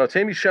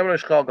 Hanotemi Shemen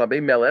HaMishcha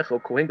gabe melech o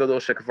kohen gadol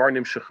shekvar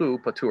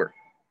nimshechu patur.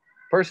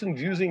 Person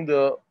using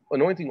the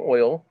anointing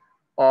oil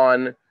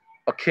on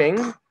a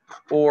king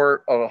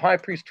or a high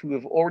priest who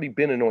have already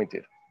been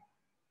anointed.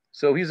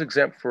 So he's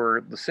exempt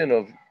for the sin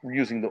of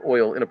using the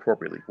oil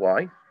inappropriately.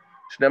 Why?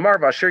 Shneimar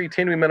v'asher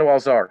yitenu mimenu al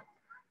zar.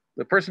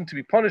 The person to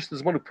be punished is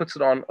the one who puts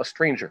it on a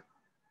stranger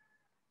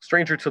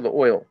to the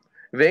oil.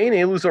 Ve'ein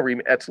elu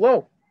zorim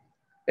etzlo.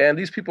 And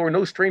these people are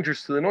no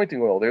strangers to the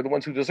anointing oil. They're the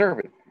ones who deserve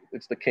it.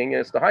 It's the king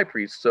and it's the high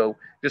priest. So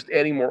just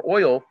adding more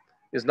oil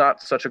is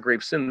not such a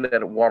grave sin that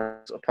it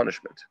warrants a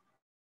punishment.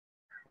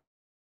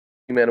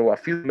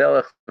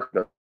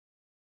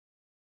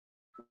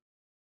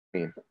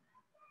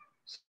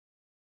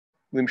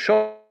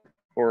 Limshon,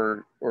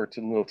 or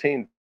to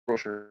obtain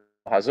rosher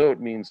hazot,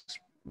 means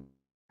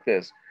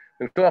this.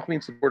 Limshon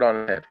means to pour it on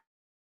his head.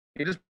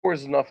 He just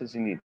pours enough as he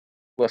needs.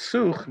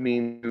 Lasuch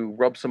means to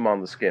rub some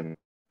on the skin.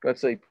 Let's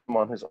say put him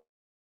on his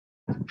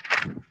own.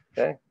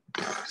 Okay?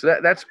 So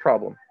that's a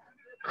problem.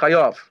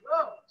 Chayav.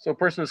 So a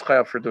person is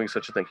chayav for doing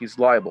such a thing. He's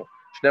liable.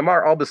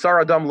 Shnemar al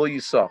basar adam lo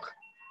yisach.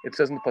 It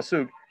says in the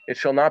pasuk, it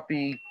shall not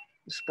be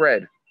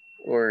spread,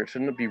 or it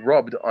shouldn't be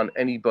rubbed on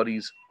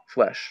anybody's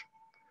flesh.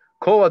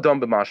 Kol adam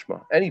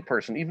b'mashma. Any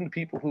person, even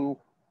people who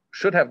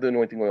should have the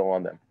anointing oil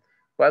on them.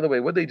 By the way,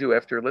 what they do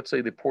after, let's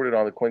say they poured it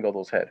on the Kohen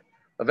Gadol's head.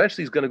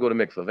 Eventually he's going to go to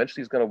mikveh.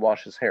 Eventually he's going to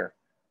wash his hair.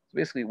 So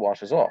basically it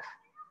washes off.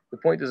 The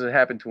point is it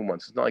happened to him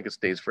once. It's not like it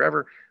stays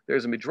forever.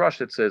 There's a midrash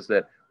that says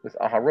that with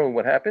Aharon,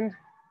 what happened?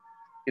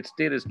 It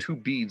stayed as 2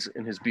 beads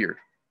in his beard.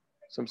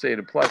 Some say it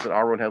implies that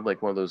Aharon had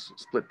like one of those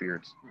split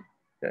beards.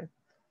 Okay,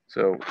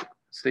 so it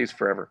stays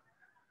forever.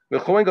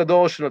 Let's say the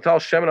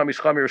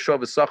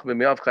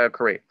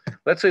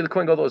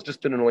Kohen Gadol has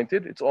just been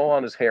anointed. It's all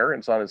on his hair and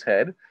it's on his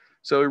head.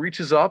 So he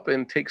reaches up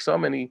and takes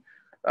some and he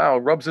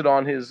rubs it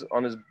on his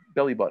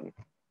belly button.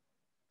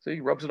 So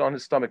he rubs it on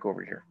his stomach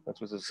over here. That's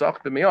what's a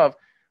sach b'meyav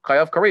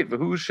chayav karet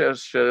v'hu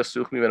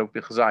shesuch mimenu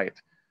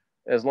b'chazayit.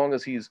 As long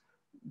as he's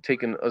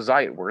taken a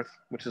zayit worth,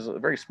 which is a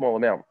very small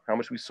amount. How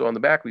much we saw in the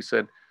back, we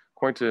said,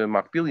 according to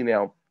Makbili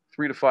now,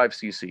 3 to 5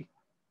 cc.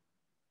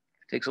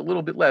 Takes a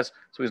little bit less,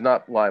 so he's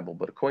not liable.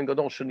 But a Kohen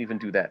Gadol shouldn't even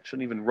do that.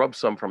 Shouldn't even rub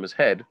some from his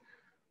head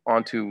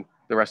onto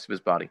the rest of his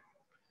body.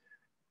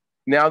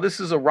 Now, this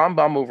is a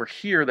Rambam over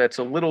here that's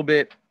a little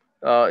bit,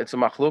 it's a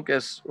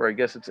machlokes, or I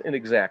guess it's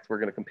inexact. We're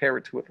going to compare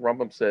it to what the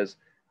Rambam says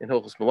in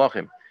Hilchos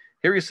Melachim.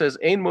 Here he says,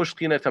 Ein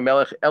moshkin et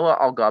hamelech ela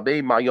al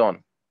gabe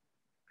mayon.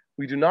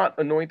 We do not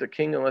anoint a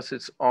king unless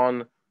it's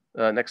on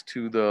next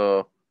to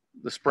the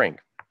spring.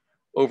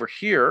 Over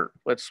here,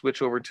 let's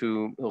switch over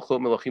to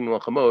Hilchot Melachim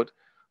Melachamot.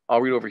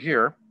 I'll read over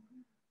here.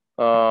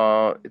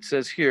 It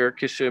says here,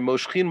 Kishe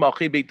moshchin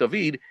malchei Beit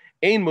David,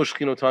 ein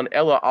moshchinotan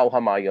ela al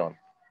hamayon.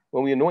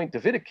 When we anoint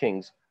Davidic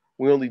kings,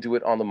 we only do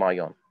it on the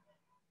mayon.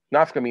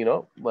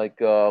 Nafkamino, like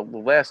the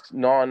last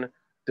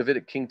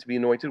non-Davidic king to be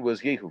anointed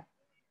was Yehu,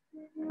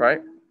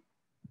 right?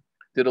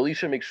 Did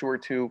Elisha make sure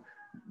to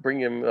bring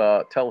him,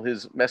 tell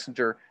his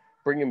messenger,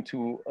 bring him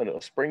to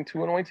a spring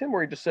to anoint him,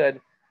 or he just said,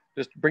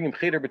 just bring him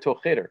cheder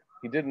b'toch cheder?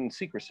 He did it in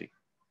secrecy.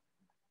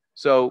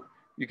 So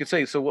you could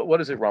say, so what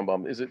is it,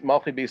 Rambam? Is it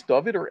Malchei Beis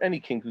David or any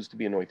king who's to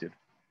be anointed?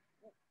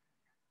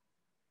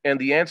 And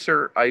the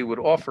answer I would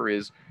offer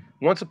is,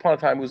 once upon a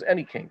time it was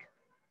any king.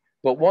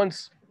 But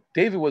once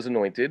David was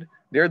anointed,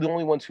 they're the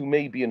only ones who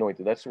may be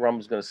anointed. That's what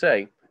Rambam's going to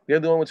say. They're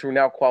the only ones who are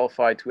now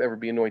qualified to ever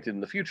be anointed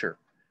in the future.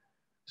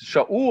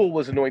 Shaul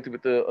was anointed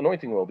with the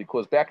anointing oil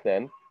because back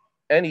then,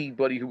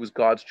 anybody who was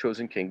God's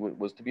chosen king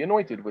was to be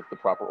anointed with the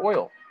proper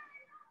oil.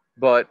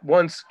 But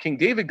once King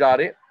David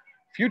got it,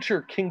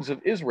 future kings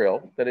of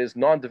Israel, that is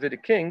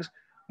non-Davidic kings,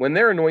 when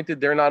they're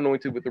anointed, they're not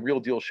anointed with the real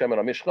deal Shemen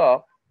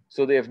HaMishcha,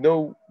 so they have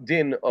no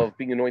din of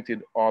being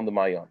anointed on the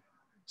Mayon.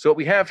 So what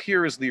we have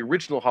here is the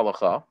original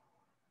halacha.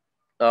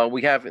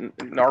 We have in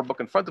our book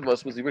in front of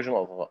us was the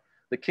original halacha.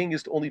 The king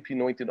is to only be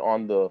anointed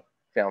on the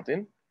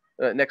fountain,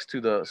 next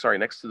to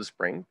the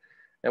spring.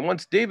 And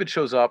once David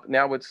shows up,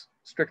 now it's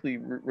strictly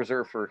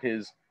reserved for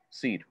his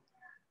seed.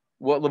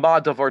 What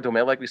Lama Davar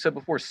Domeh, like we said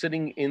before,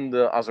 sitting in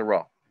the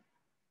Azarah.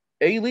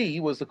 Eli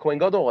was the Kohen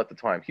Gadol at the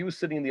time. He was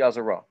sitting in the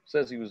Azarah. It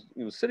says he was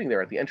sitting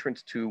there at the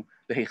entrance to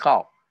the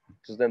Heichal,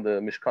 which is then the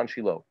Machon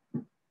Shilo.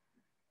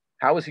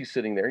 How is he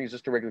sitting there? He's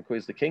just a regular Kohen.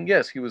 He's the king.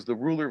 Yes, he was the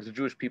ruler of the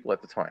Jewish people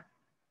at the time.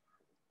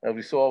 As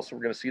we saw also,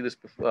 we're going to see this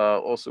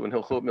also in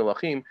Hilchot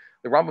Melachim.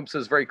 The Rambam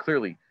says very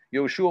clearly,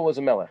 Yehoshua was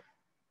a melech.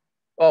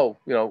 Oh,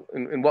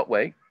 in what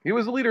way? He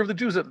was the leader of the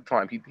Jews at the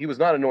time. He was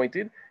not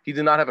anointed. He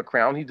did not have a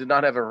crown. He did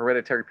not have a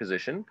hereditary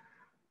position.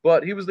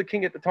 But he was the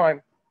king at the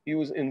time. He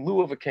was in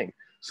lieu of a king.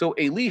 So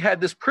Eli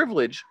had this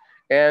privilege.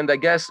 And I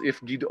guess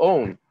if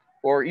Gidon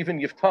or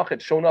even Yiftach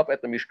had shown up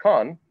at the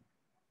Mishkan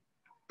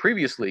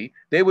previously,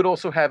 they would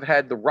also have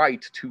had the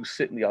right to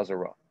sit in the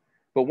Azarah.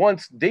 But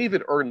once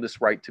David earned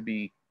this right to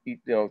be,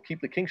 keep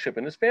the kingship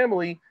in his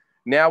family,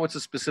 now it's a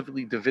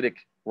specifically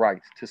Davidic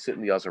right to sit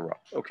in the Azarah.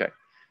 Okay.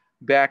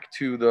 Back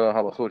to the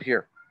halachot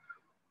here.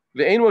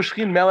 Ve'ein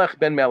moshchin melech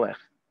ben melech.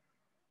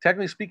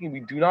 Technically speaking,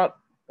 we do not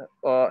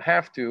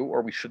have to,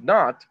 or we should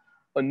not,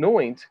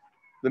 anoint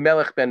the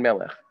melech ben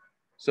melech.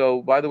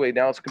 So, by the way,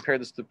 now let's compare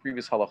this to the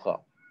previous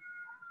halacha.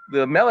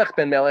 The melech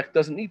ben melech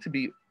doesn't need to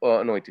be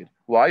anointed.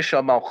 Why?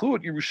 Shal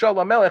malchut Yerusha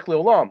lamelech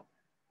leolam.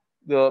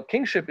 The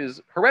kingship is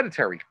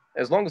hereditary.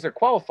 As long as they're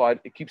qualified,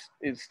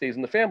 it stays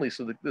in the family.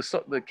 So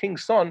the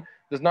king's son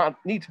does not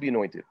need to be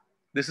anointed.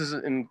 This is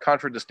in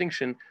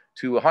contradistinction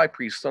to a high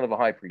priest, son of a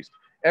high priest.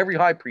 Every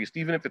high priest,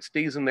 even if it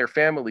stays in their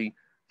family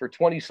for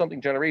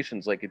 20-something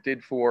generations, like it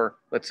did for,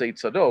 let's say,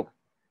 Tzadok,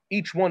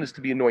 each one is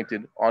to be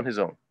anointed on his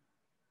own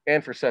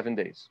and for 7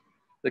 days.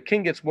 The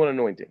king gets one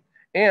anointing.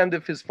 And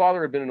if his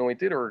father had been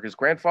anointed or his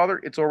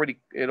grandfather, it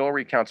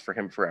already counts for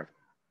him forever.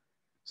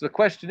 So the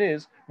question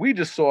is, we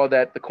just saw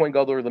that the Kohen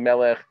Gadol or the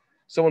Melech,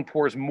 someone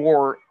pours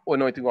more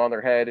anointing on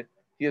their head,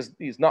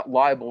 he's not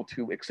liable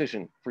to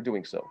excision for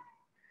doing so.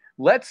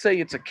 Let's say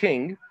it's a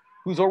king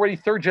who's already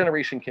third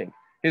generation king.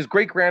 His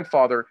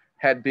great-grandfather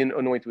had been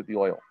anointed with the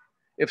oil.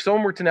 If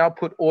someone were to now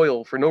put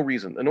oil for no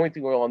reason,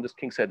 anointing oil on this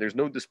king's head, there's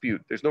no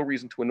dispute. There's no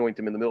reason to anoint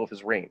him in the middle of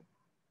his reign.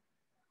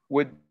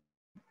 Would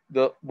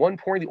the one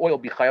pouring the oil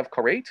be chayav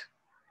karet?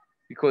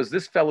 Because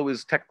this fellow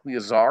is technically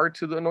a czar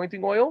to the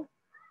anointing oil?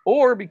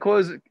 Or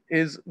because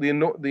is the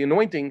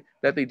anointing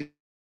that they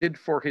did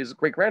for his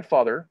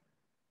great-grandfather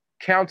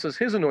counts as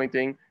his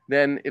anointing,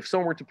 then if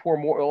someone were to pour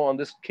more oil on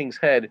this king's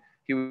head,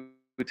 he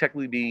would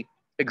technically be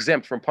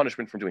exempt from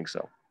punishment for doing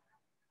so.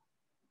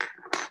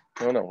 I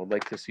don't know. I'd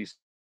like to see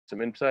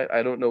some insight.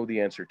 I don't know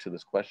the answer to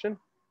this question.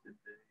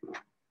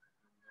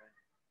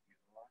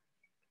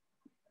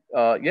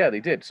 Yeah, they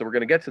did. So we're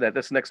going to get to that.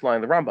 That's the next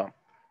line of the Rambam.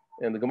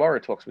 And the Gemara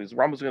talks about it. The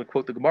Rambam's going to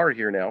quote the Gemara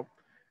here now.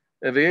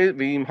 There's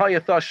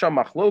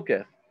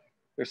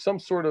some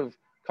sort of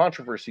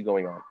controversy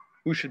going on.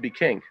 Who should be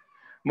king?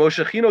 We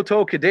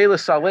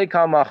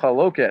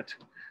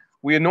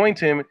anoint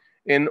him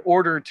in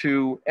order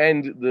to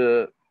end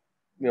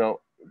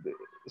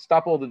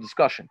stop all the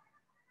discussion.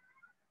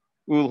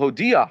 Just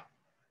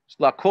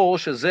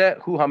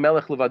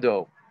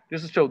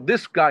to show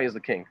this guy is the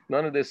king.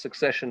 None of this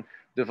succession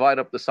divide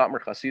up the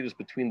Satmar Chasidus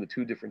between the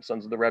two different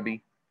sons of the Rebbe,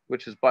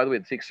 which is, by the way,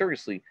 to take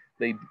seriously.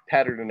 They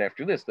patterned it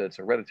after this, that it's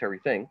a hereditary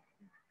thing.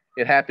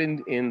 It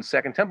happened in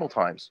Second Temple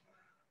times,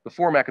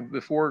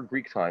 before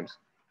Greek times.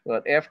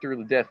 But after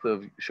the death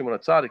of Shimon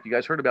HaTzadik, you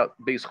guys heard about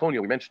Beis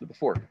Chonia, we mentioned it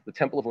before, the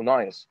Temple of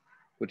Onias,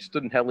 which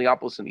stood in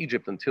Heliopolis in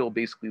Egypt until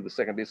basically the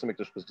second Beis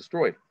HaMikdash was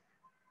destroyed.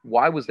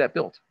 Why was that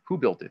built? Who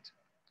built it?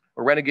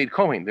 A renegade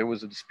Kohen. There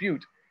was a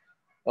dispute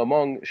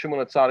among Shimon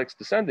HaTzadik's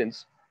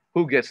descendants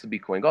who gets to be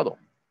Kohen Gadol.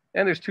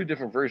 And there's two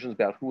different versions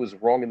about who was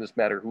wrong in this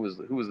matter, who was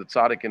the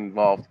tzaddik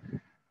involved.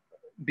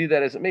 Be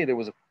that as it may, there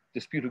was a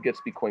dispute who gets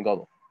to be Kohen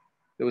Gadol.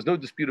 There was no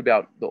dispute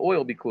about the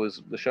oil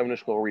because the Shem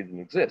Nishlo already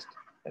didn't exist.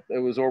 It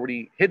was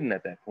already hidden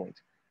at that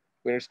point.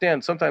 We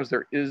understand sometimes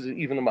there is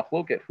even a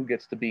machloket who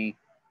gets to be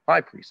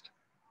high priest.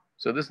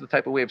 So this is the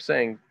type of way of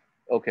saying,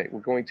 okay, we're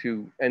going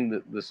to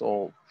end this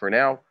all for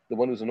now. The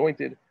one who's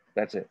anointed,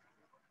 that's it.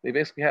 They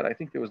basically had, I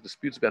think there was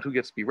disputes about who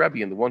gets to be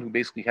Rebbe, and the one who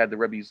basically had the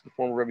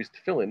former Rebbe's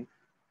tefillin,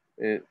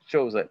 it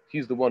shows that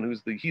he's the one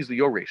he's the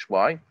Yoresh.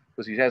 Why?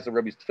 Because he has the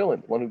Rebbe's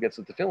tefillin. The one who gets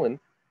the tefillin,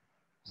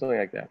 something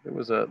like that.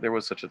 There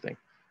was such a thing.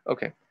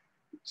 Okay,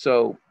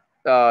 so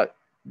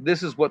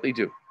this is what they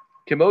do.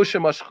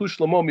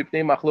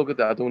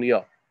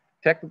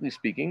 Technically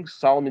speaking,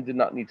 Solomon did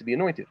not need to be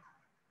anointed.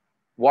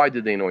 Why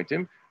did they anoint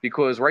him?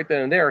 Because right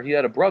then and there, he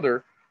had a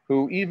brother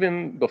who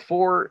even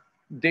before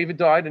David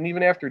died and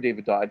even after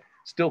David died,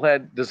 still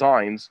had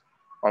designs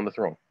on the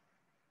throne.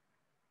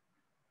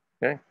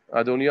 Okay,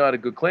 Adoniah had a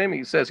good claim.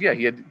 He says, yeah,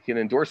 he had an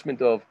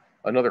endorsement of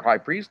another high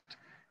priest.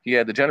 He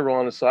had the general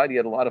on his side. He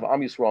had a lot of Am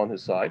Yisrael on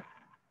his side.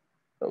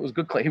 That was a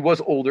good claim. He was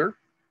older.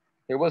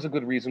 There was a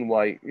good reason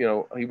why,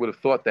 he would have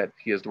thought that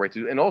he has the right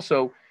to do. And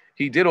also,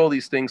 he did all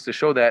these things to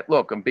show that,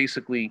 look, I'm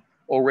basically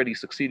already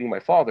succeeding my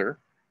father.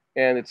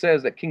 And it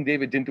says that King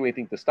David didn't do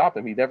anything to stop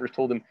him. He never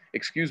told him,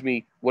 excuse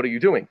me, what are you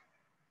doing?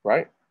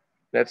 Right?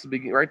 That's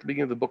right at the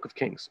beginning of the book of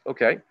Kings.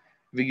 Okay.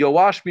 The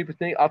Yoash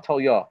mipnei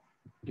Atalyah.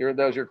 That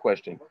was your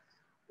question.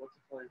 What's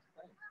the claim?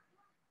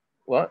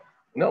 What?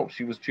 No,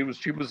 she was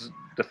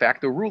de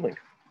facto ruling.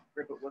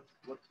 Right, but what's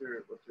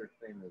her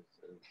claim as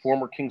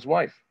former king's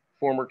wife,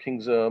 former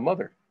king's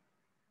mother.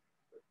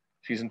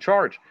 She's in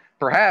charge.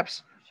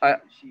 Perhaps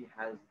she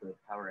has the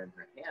power in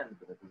her hand,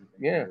 but that doesn't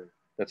make her...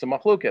 That's a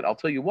machloket. I'll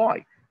tell you why.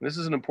 And this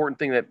is an important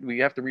thing that we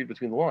have to read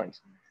between the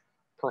lines.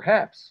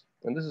 Perhaps,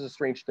 and this is a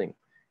strange thing,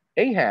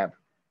 Ahab,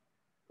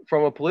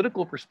 from a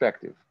political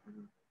perspective,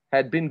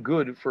 had been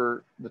good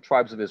for the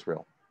tribes of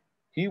Israel.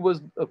 He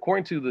was,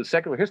 according to the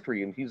secular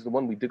history, and he's the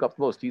one we dig up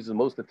the most, he's the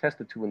most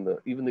attested to in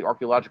even the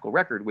archaeological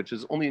record, which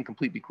is only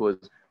incomplete because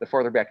the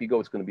farther back you go,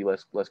 it's going to be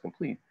less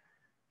complete.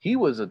 He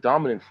was a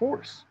dominant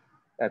force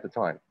at the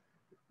time.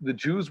 The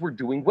Jews were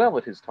doing well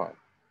at his time.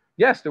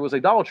 Yes, there was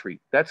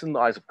idolatry. That's in the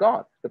eyes of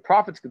God. The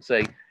prophets could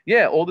say,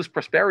 yeah, all this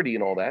prosperity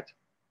and all that,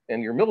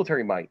 and your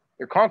military might,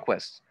 your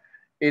conquests,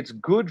 it's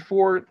good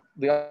for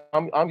the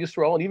Am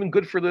Yisrael and even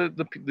good for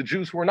the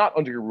Jews who are not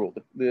under your rule.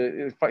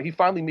 He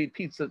finally made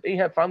peace.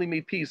 Ahab finally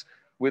made peace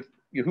with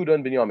Yehuda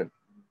and Binyamin.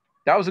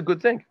 That was a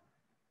good thing.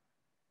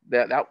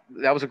 That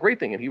was a great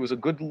thing, and he was a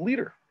good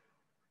leader.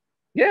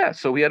 Yeah,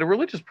 so he had a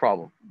religious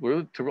problem.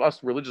 To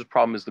us, religious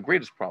problem is the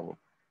greatest problem.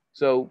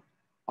 So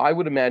I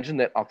would imagine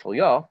that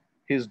Atalyah,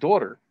 his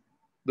daughter,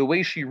 the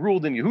way she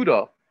ruled in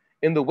Yehuda,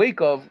 in the wake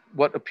of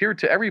what appeared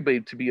to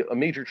everybody to be a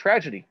major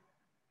tragedy,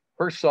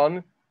 her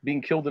son being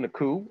killed in a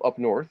coup up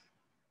north,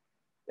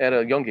 at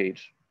a young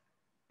age,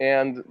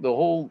 and the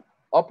whole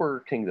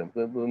upper kingdom,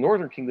 the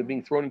northern kingdom,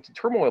 being thrown into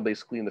turmoil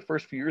basically in the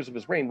first few years of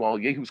his reign while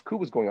Yehu's coup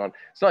was going on.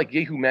 It's not like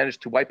Yehu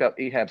managed to wipe out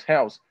Ahab's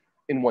house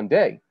in one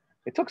day.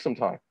 It took some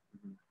time.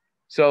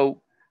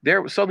 So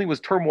there suddenly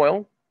was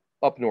turmoil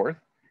up north,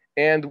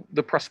 and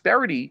the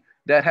prosperity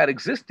that had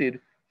existed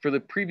for the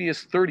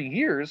previous 30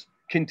 years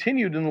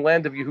continued in the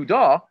land of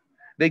Yehudah.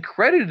 They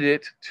credited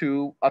it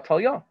to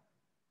Athaliah.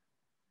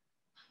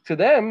 To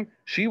them,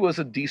 she was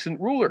a decent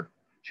ruler.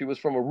 She was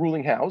from a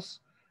ruling house.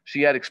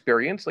 She had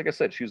experience. Like I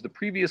said, she was the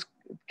previous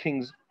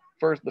king's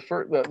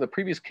the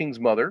previous king's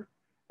mother,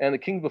 and the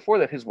king before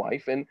that, his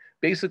wife. And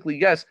basically,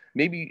 yes,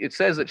 maybe it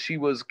says that she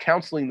was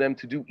counseling them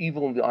to do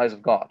evil in the eyes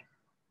of God.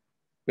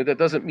 But that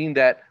doesn't mean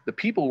that the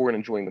people weren't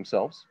enjoying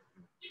themselves.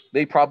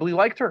 They probably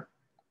liked her.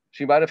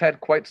 She might have had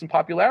quite some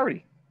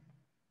popularity.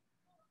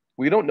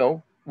 We don't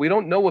know. We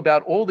don't know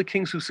about all the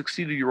kings who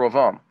succeeded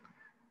Yerovam.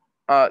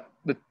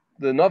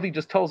 The Navi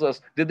just tells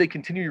us, did they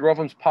continue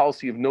Yerovam's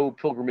policy of no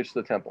pilgrimage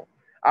to the temple?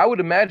 I would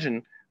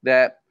imagine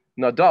that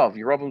Nadav,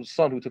 Yerovam's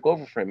son who took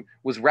over for him,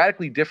 was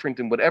radically different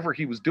in whatever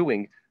he was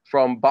doing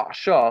from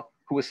Baasha,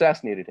 who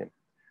assassinated him.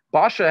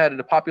 Baasha had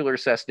a popular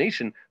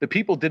assassination. The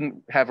people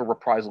didn't have a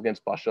reprisal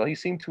against Baasha. He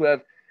seemed to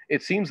have,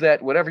 it seems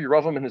that whatever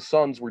Yerovam and his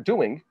sons were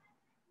doing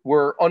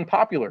were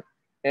unpopular,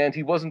 and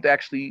he wasn't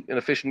actually an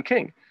efficient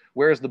king.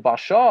 Whereas the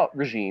Baasha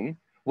regime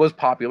was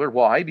popular.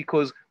 Why?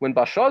 Because when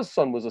Baasha's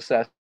son was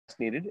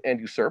assassinated and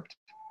usurped,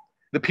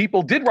 the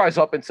people did rise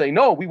up and say,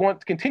 no, we want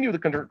to continue the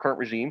current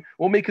regime.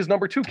 We'll make his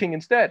number two king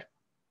instead,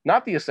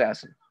 not the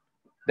assassin.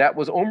 That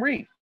was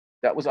Omri.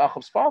 That was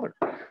Ahab's father.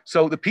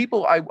 So the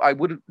people, I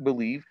would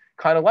believe,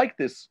 kind of liked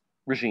this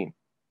regime.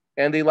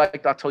 And they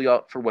liked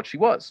Athaliah for what she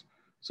was.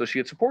 So she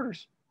had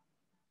supporters.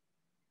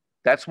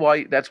 That's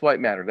why it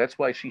mattered. That's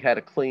why she had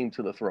a claim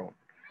to the throne.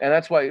 And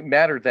that's why it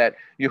mattered that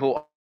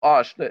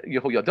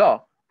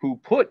Yehoyada, who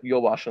put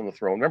Yoash on the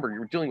throne, remember,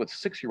 you're dealing with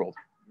a 6-year-old.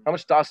 How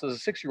much das does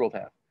a 6-year-old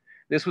have?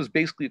 This was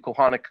basically a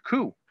Kohanic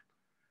coup.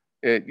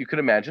 You could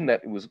imagine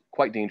that it was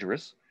quite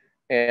dangerous.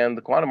 And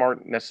the Kohanim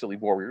aren't necessarily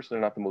warriors. They're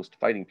not the most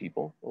fighting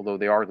people, although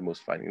they are the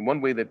most fighting. In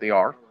one way that they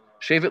are,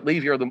 Shevet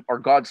Levi are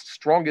God's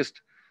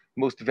strongest,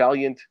 most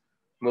valiant,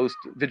 most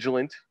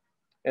vigilant.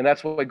 And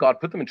that's why God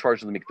put them in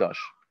charge of the Mikdash.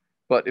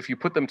 But if you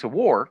put them to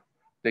war,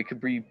 they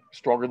could be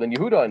stronger than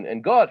Yehuda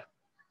and God.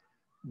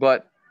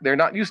 But they're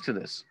not used to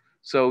this.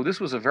 So this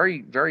was a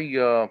very, very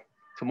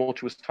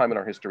tumultuous time in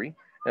our history.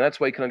 And that's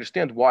why you can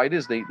understand why it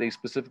is they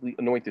specifically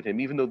anointed him,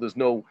 even though there's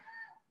no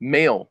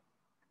male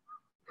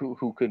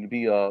who could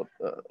be a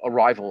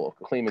rival,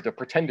 a claimant, a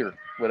pretender,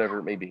 whatever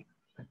it may be.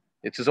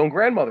 It's his own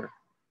grandmother.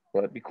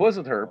 But because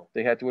of her,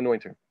 they had to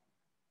anoint her.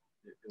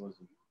 I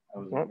wasn't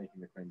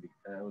making the claim.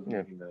 I was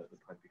making the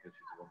point because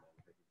she's a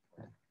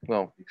woman.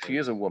 Well, she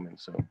is a woman,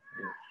 so. Yeah,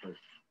 but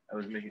I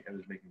was making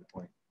the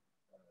point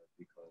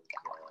because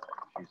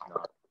she's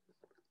not.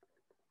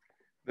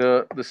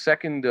 The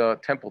second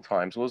temple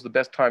times. What was the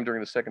best time during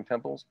the second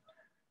temples?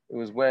 It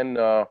was when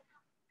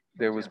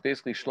there was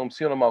basically Shlom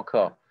Sion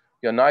Malka.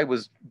 Yanai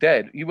was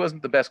dead. He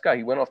wasn't the best guy.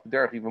 He went off the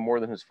derech even more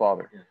than his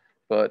father. Yeah.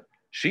 But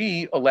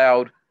she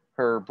allowed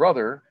her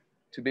brother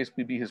to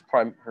basically be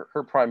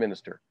her prime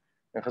minister.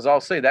 And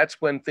Chazal say that's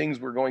when things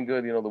were going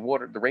good. You know,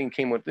 the rain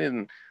came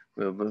within,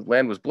 the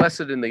land was blessed,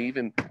 and they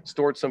even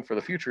stored some for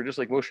the future, just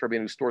like Moshe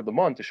Rabbeinu stored the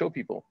man to show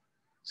people.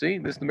 See,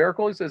 this is the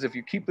miracle. He says, if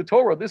you keep the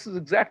Torah, this is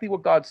exactly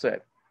what God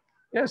said.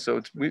 Yeah,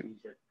 so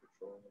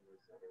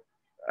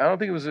I don't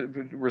think it was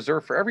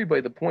reserved for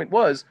everybody. The point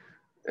was,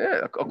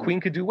 a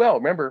queen could do well.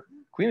 Remember,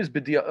 queen is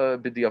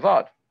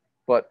b'diavad,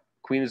 but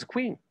queen is a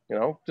queen. You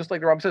know, just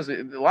like the Rambam says,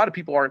 a lot of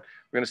people aren't.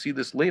 We're going to see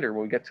this later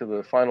when we get to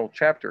the final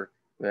chapter,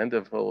 the end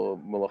of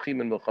Malachim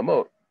and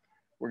Milchamot.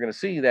 We're going to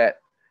see that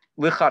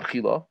lichat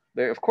chila.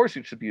 Of course,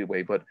 it should be a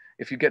way, but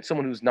if you get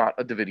someone who's not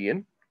a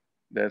Davidian,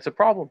 then it's a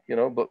problem. You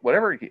know, but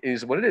whatever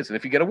is what it is. And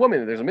if you get a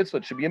woman, there's a mitzvah.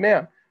 It should be a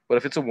man. But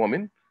if it's a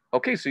woman,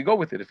 okay, so you go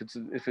with it. If it's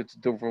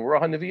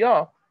Devorah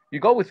HaNeviah, you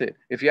go with it.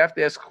 If you have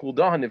to ask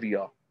Huldah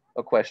HaNeviah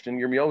a question,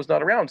 your Mio is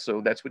not around,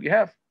 so that's what you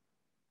have.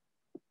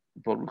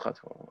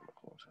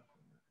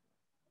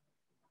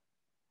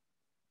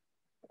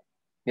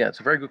 Yeah,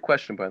 it's a very good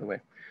question, by the way.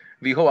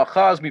 What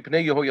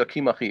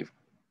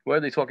are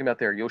they talking about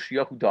there?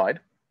 Yoshiyahu died,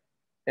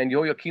 and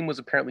Yehoiakim was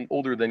apparently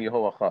older than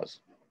Yehoachaz.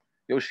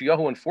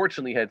 Yoshiyahu,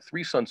 unfortunately, had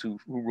 3 sons who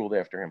ruled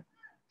after him.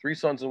 3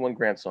 sons and 1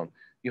 grandson.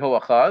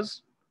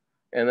 Yehoachaz,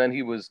 and then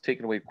he was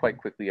taken away quite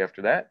quickly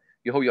after that.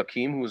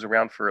 Yehoiakim, who was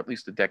around for at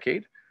least a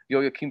decade.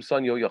 Yehoiakim's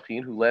son,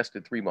 Yoyachin, who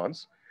lasted 3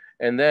 months.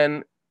 And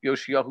then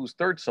Yoshiyahu's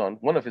 3rd son,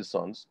 one of his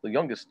sons, the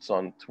youngest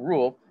son to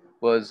rule,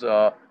 was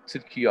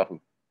Tzidkiyahu.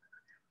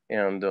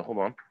 And hold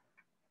on.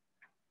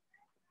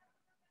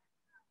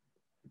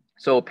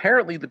 So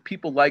apparently the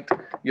people liked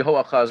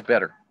Yehoachaz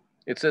better.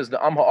 It says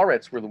the Am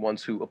Haaretz were the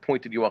ones who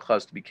appointed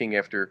Yehoachaz to be king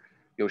after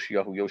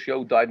Yoshiyahu.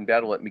 Yoshiyahu died in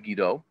battle at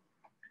Megiddo.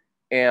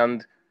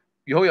 And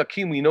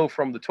Yehoiakim, we know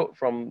from the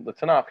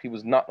Tanakh, he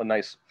was not a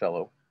nice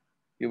fellow.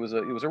 He was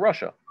a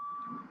Rasha.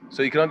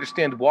 So you can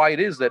understand why it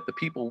is that the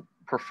people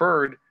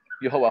preferred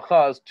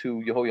Yehoachaz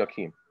to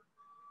Yehoiakim.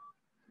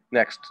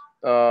 Next.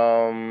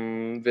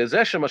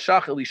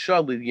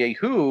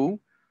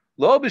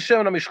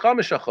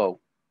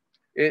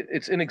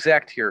 It's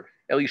inexact here.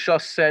 Elisha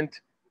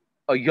sent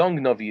a young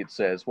Navi, it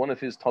says, one of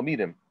his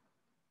Talmidim,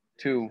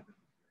 to,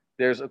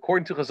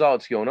 according to Chazal,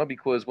 it's Yonah,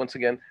 because once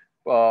again,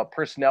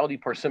 personality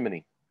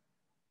parsimony.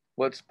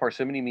 What's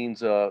parsimony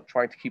means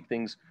trying to keep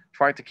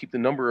the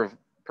number of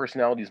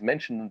personalities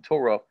mentioned in the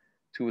Torah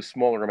to a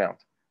smaller amount.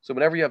 So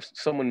whenever you have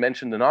someone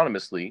mentioned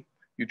anonymously,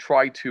 you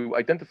try to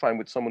identify him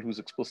with someone who's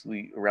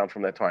explicitly around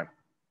from that time.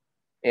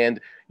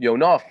 And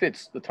Yonah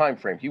fits the time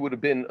frame. He would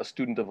have been a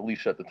student of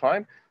Elisha at the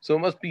time, so it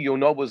must be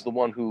Yonah was the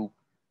one who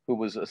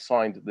was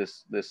assigned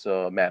this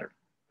matter.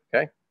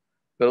 Okay,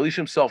 but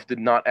Elisha himself did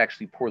not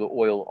actually pour the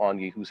oil on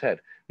Yehu's head.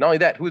 Not only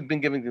that, who had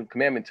been given the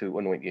commandment to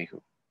anoint Yehu?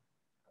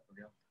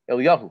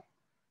 Eliyahu.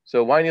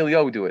 So why didn't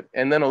Eliyahu do it?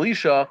 And then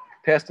Elisha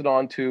passed it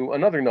on to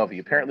another Navi,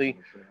 apparently.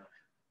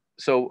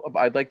 So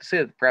I'd like to say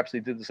that perhaps they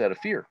did this out of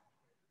fear.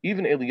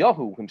 Even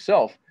Eliyahu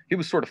himself, he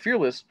was sort of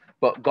fearless,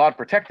 but God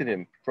protected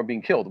him from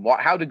being killed.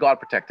 How did God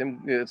protect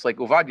him? It's like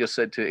Ovadia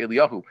said to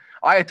Eliyahu,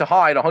 I had to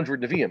hide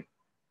 100 Nevi'im.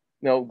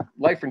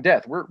 Life and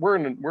death. We're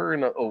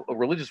in a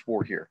religious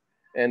war here,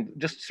 and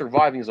just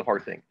surviving is a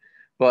hard thing.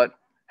 But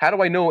how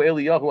do I know,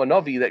 Eliyahu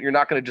Hanavi, that you're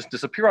not going to just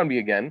disappear on me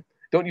again?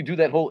 Don't you do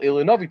that whole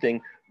Eliyahu Hanavi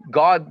thing?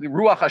 God,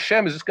 Ruach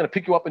Hashem, is just going to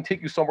pick you up and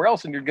take you somewhere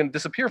else, and you're going to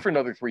disappear for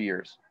another 3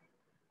 years.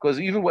 Because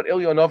even what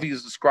Eliyahu Hanavi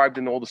is described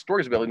in all the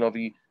stories of Eliyahu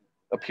Hanavi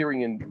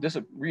appearing and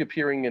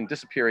reappearing and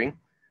disappearing,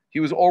 he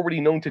was already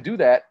known to do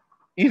that,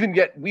 even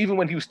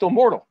when he was still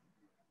mortal.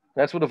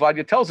 That's what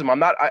Ovadia tells him.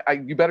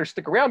 You better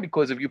stick around,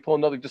 because if you pull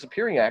another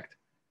disappearing act,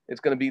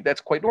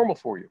 that's quite normal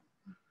for you.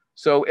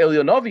 So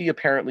Eliyahu Hanavi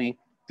apparently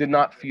did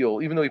not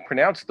feel, even though he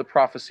pronounced the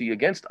prophecy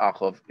against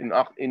Achav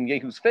in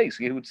Yehu's face.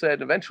 Yehu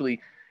said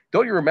eventually,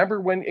 don't you remember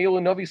when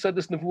Eliyahu Hanavi said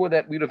this nevuah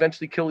that we'd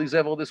eventually kill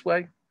Izebel this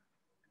way?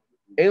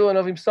 Eliyahu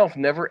Hanavi himself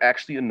never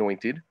actually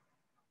anointed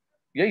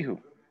Yehu.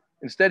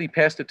 Instead, he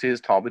passed it to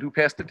his Talmud, who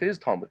passed it to his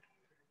Talmud.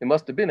 It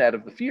must have been out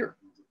of the fear.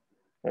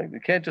 Right? You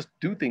can't just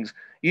do things.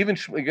 Even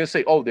you're going to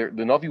say, the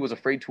Navi was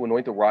afraid to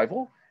anoint a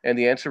rival. And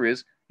the answer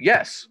is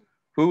yes.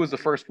 Who was the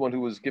first one who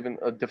was given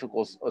a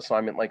difficult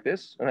assignment like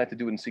this and had to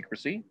do it in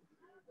secrecy?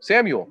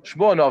 Samuel,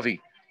 Shmuel Navi,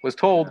 was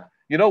told,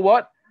 you know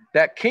what?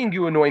 That king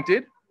you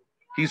anointed,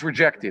 he's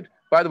rejected.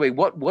 By the way,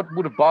 what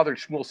would have bothered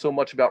Shmuel so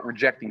much about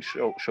rejecting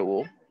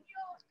Shaul?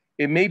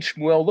 It made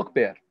Shmuel look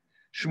bad.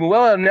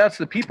 Shmuel announced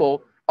to the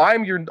people,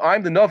 I'm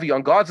the Navi.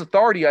 On God's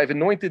authority, I've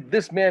anointed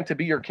this man to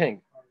be your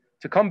king.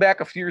 To come back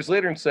a few years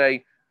later and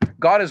say,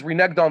 God has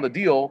reneged on the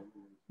deal.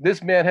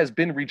 This man has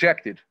been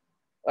rejected.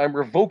 I'm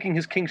revoking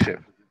his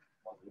kingship.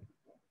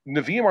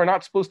 Nevi'im are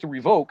not supposed to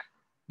revoke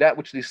that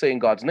which they say in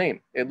God's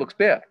name. It looks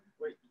bad.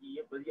 But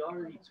he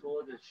already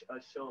told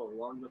Shaul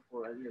long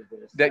before any of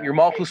this that your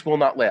malchus will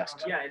not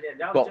last. Yeah, and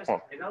that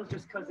was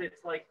just because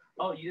it's like,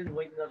 you didn't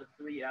wait another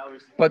 3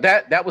 hours. But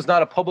that was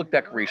not a public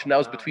declaration. That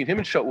was between him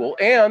and Shaul.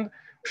 And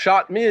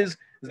Pshat is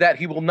that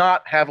he will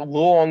not have a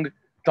long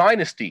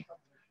dynasty.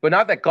 But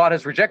not that God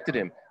has rejected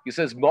him. He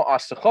says,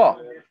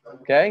 Ma'asacha.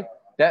 Okay?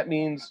 That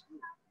means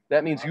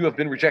you have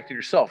been rejected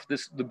yourself.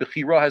 The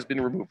Bechira has been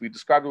removed. We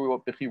described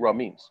what Bechira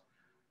means.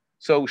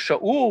 So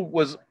Shaul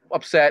was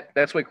upset.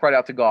 That's why he cried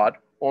out to God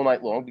all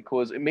night long,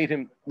 because it made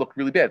him look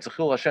really bad. It's a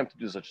Chil Hashem to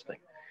do such a thing.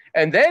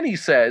 And then he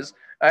says,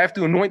 I have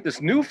to anoint this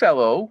new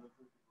fellow.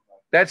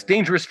 That's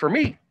dangerous for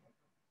me.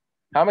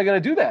 How am I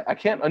going to do that? I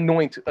can't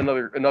anoint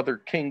another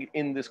king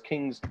in this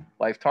king's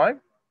lifetime.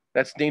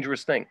 That's a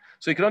dangerous thing.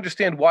 So you can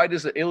understand why it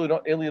is that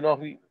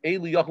Eliyahu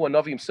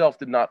Hanavi himself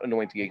did not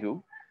anoint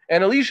Yehu.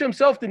 And Elisha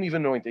himself didn't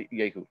even anoint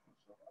Yehu.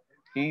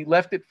 He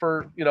left it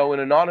for, an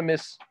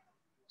anonymous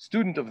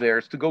student of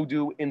theirs to go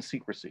do in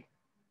secrecy.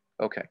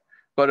 Okay.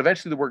 But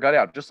eventually the word got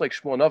out. Just like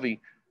Shmuel Navi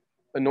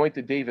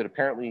anointed David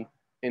apparently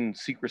in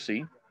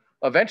secrecy.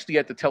 Eventually he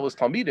had to tell his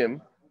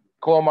Talmidim,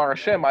 Ko Amar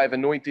Hashem, I have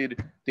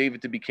anointed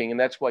David to be king. And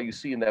that's why you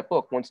see in that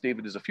book, once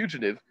David is a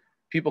fugitive,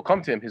 people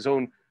come to him, his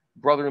own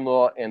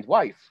brother-in-law and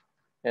wife,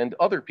 and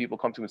other people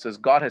come to him and says,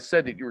 God has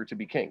said that you are to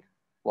be king.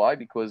 Why?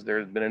 Because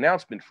there's been an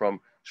announcement from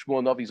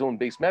Shmuel Navi's own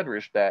base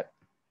medrash that,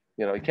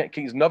 he can't.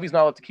 Navi's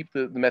not allowed to keep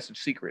the message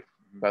secret.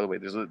 By the way,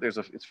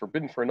 it's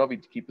forbidden for a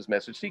Navi to keep his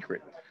message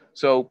secret.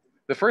 So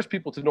the first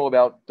people to know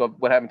about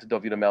what happened to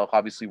David HaMelech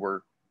obviously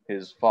were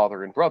his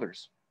father and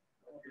brothers.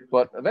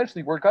 But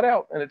eventually word got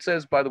out, and it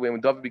says, by the way,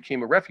 when David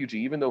became a refugee,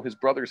 even though his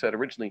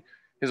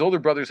older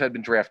brothers had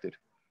been drafted.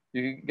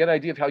 You get an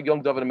idea of how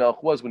young David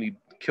HaMelech was when he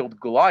killed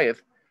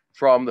Goliath,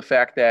 from the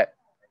fact that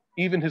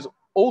even his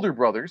older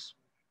brothers,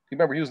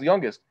 remember he was the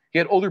youngest, he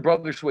had older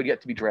brothers who had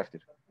yet to be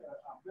drafted.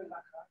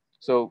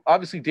 So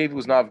obviously David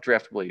was not of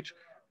draftable age,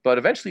 but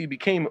eventually he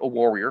became a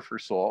warrior for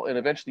Saul, and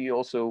eventually he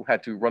also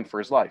had to run for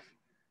his life.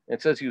 And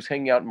it says he was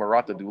hanging out in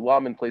Maratha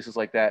Dulam and places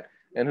like that.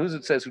 And who's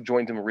it says who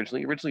joined him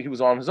originally? Originally he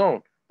was on his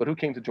own, but who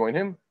came to join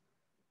him?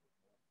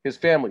 His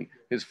family,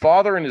 his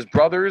father and his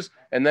brothers,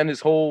 and then his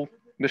whole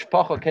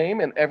mishpacha came,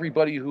 and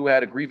everybody who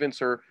had a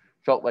grievance or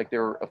felt like they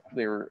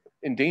were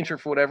in danger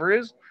for whatever it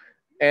is,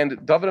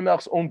 And David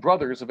HaMelech's own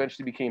brothers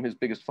eventually became his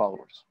biggest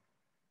followers.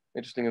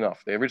 Interesting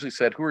enough. They originally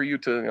said, who are you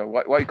to,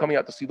 why are you coming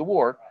out to see the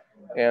war?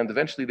 And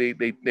eventually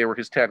they were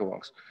his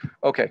tag-alongs.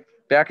 Okay,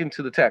 back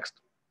into the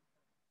text.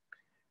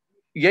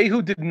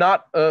 Yehu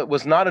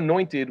was not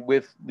anointed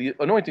with the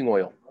anointing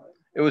oil.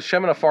 It was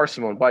Shemen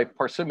Farsimon. By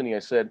parsimony, I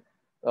said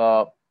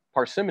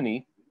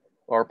parsimony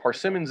or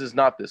parsimons is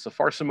not this. A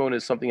farsimon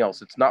is something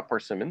else. It's not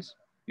parsimons.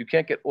 You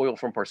can't get oil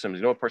from parsimons.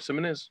 You know what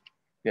parsimon is?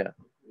 Yeah.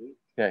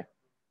 Okay.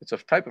 It's a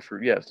type of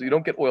fruit. Yeah. So you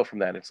don't get oil from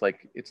that.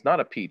 It's not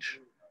a peach.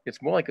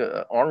 It's more like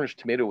an orange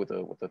tomato with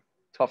a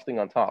tough thing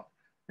on top.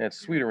 And it's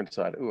sweeter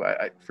inside. Ooh,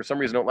 I for some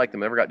reason don't like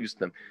them. I never got used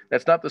to them.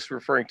 That's not this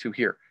referring to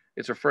here.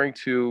 It's referring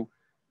to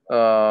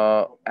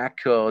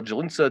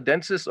Gelinsa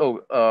densis.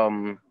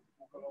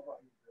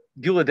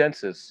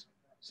 Giladensis.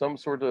 Some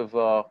sort of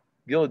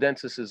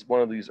Giladensis is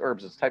one of these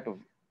herbs. It's a type of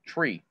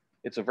tree.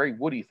 It's a very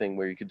woody thing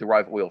where you could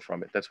derive oil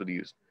from it. That's what he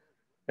used.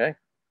 Okay.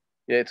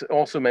 Yeah, it's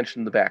also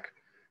mentioned in the back.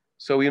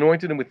 So he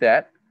anointed him with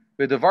that.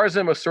 Okay.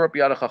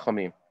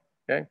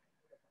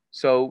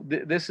 So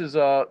this is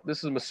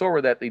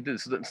Masorah that they did.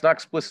 It's not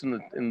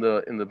explicit in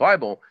the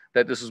Bible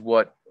that this is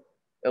what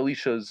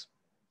Elisha's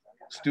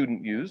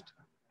student used.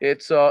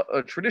 It's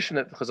a tradition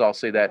that Chazal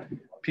say that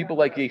people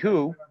like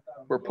Yehu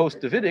were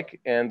post-Davidic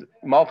and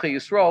Malchei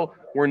Yisrael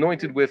were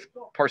anointed with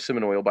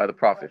parsimon oil by the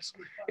prophets.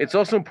 It's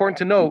also important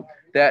to note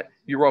that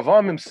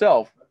Yeravam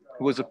himself,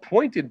 who was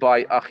appointed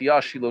by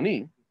Achiyah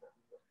Shiloni,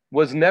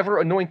 was never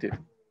anointed.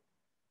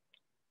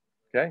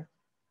 Okay,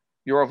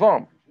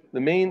 Yeravam,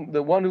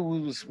 the one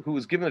who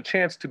was given a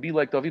chance to be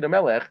like David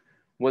HaMelech,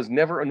 was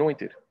never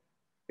anointed.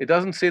 It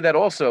doesn't say that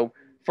also.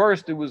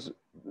 First, it was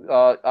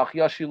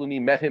Achiyah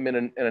Shiloni met him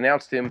and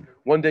announced him,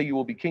 one day you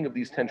will be king of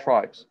these 10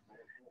 tribes.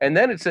 And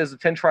then it says the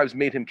 10 tribes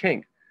made him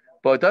king.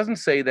 But it doesn't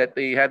say that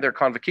they had their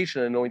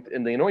convocation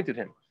and they anointed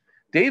him.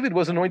 David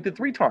was anointed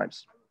 3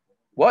 times.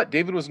 What?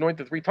 David was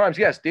anointed 3 times?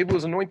 Yes, David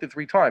was anointed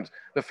 3 times.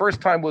 The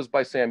first time was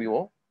by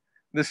Samuel.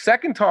 The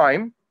second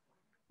time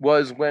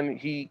was when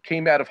he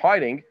came out of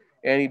hiding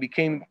and he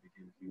became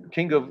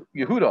king of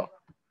Yehuda.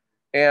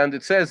 And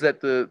it says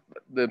that the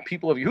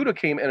people of Yehuda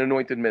came and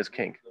anointed him as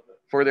king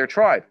for their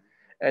tribe.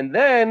 And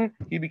then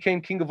he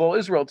became king of all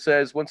Israel. It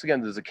says, once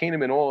again, there's a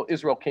Canaan and all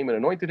Israel came and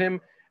anointed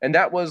him. And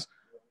that was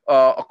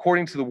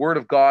according to the word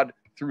of God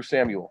through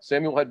Samuel.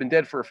 Samuel had been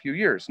dead for a few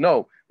years.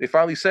 No, they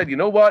finally said, you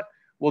know what?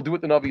 We'll do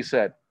what the Navi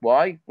said.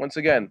 Why? Once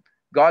again,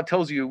 God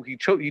tells you he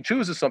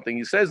chooses something.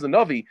 He says the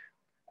Navi,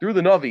 through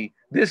the Navi,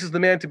 this is the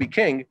man to be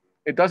king.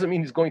 It doesn't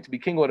mean he's going to be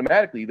king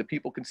automatically. The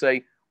people can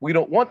say, we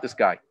don't want this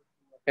guy.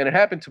 And it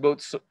happened to both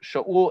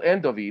Shaul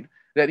and David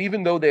that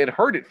even though they had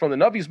heard it from the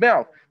Navi's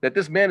mouth that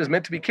this man is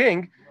meant to be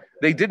king,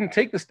 they didn't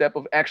take the step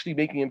of actually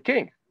making him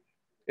king.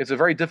 It's a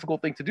very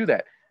difficult thing to do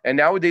that. And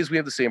nowadays we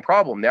have the same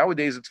problem.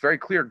 Nowadays it's very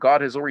clear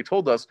God has already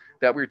told us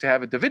that we're to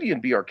have a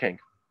Davidian be our king.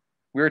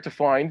 We're to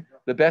find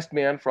the best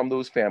man from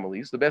those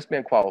families, the best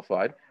man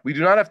qualified. We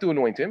do not have to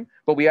anoint him,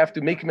 but we have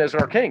to make him as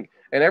our king.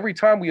 And every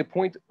time we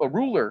appoint a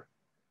ruler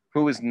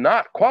who is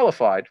not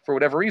qualified for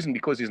whatever reason,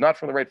 because he's not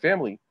from the right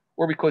family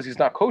or because he's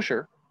not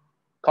kosher,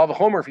 kal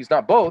v'chomer if he's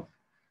not both,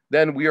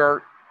 then we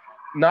are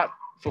not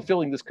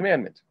fulfilling this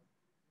commandment.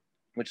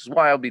 Which is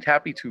why I'll be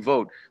happy to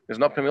vote. There's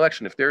an upcoming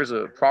election. If there's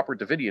a proper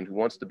Davidian who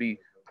wants to be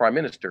prime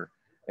minister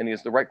and he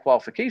has the right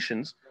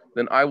qualifications,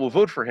 then I will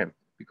vote for him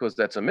because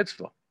that's a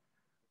mitzvah.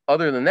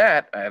 Other than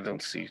that, I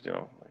don't see,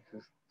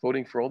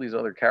 voting for all these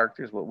other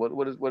characters.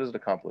 What does it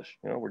accomplish?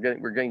 We're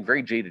getting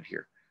very jaded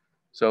here.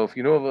 So if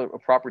you know of a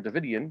proper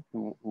Davidian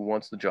who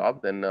wants the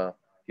job, then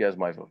he has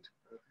my vote.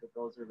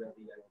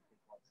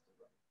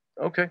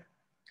 Okay.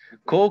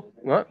 Cool.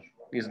 What?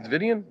 He's a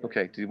Davidian?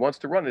 Okay. He wants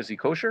to run. Is he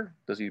kosher?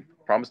 Does he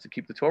promise to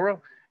keep the Torah?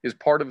 Is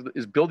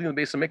building the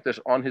base of HaMikdash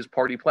on his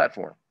party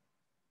platform?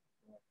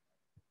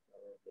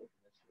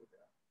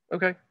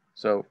 Okay.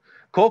 So,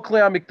 Kol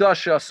Klei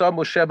HaMikdash Asa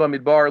Moshe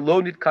Bamidbar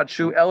Lo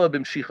Nitkadshu Ela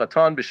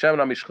B'Mshichatan B'Shem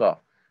HaMishcha.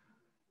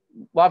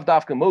 Lav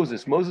Dafka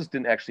Moses. Moses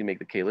didn't actually make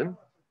the Kalim.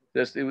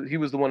 He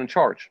was the one in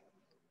charge.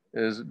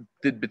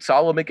 Did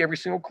B'Tzalel make every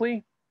single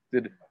Kli?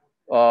 Did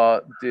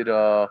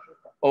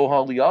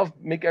Ohaliav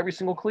make every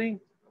single Kli?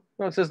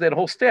 No, it says they had a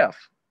whole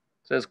staff.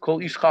 It says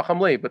Kol Ish Chacham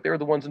Le, but they're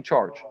the ones in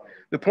charge.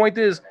 The point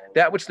is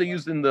that which they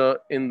used in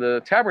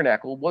the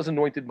tabernacle was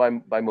anointed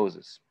by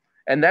Moses,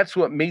 and that's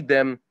what made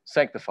them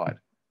sanctified.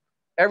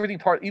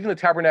 Everything even the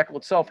tabernacle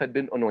itself had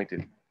been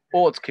anointed.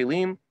 All its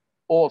kelim,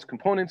 all its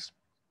components,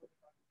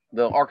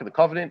 the Ark of the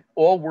Covenant,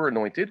 all were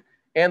anointed,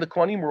 and the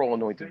Kohanim were all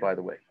anointed, by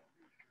the way.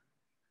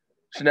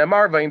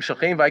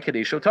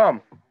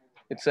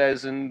 It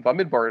says in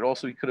Bamidbar, it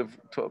also he could have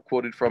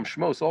quoted from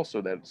Shmos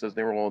also that it says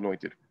they were all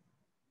anointed.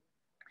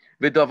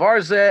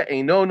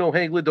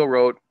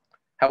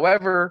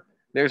 However,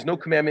 there's no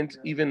commandment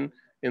even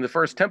in the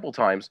first temple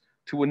times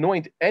to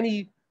anoint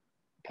any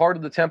part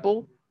of the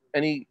temple,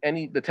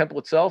 the temple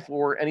itself,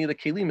 or any of the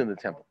kelim in the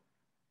temple.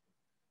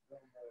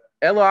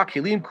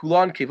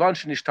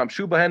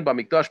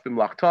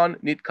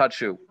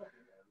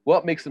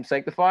 What makes them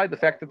sanctified? The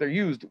fact that they're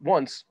used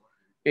once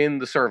in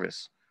the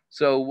service.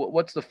 So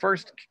what's the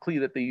first kli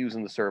that they use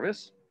in the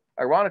service?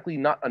 Ironically,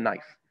 not a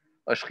knife.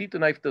 A shechita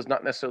knife does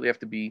not necessarily have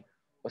to be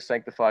a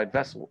sanctified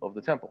vessel of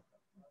the temple.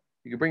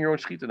 You can bring your own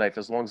shechita knife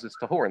as long as it's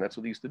tahor, and that's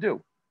what they used to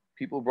do.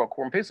 People who brought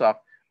Korban Pesach,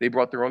 they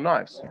brought their own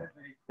knives. You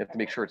have to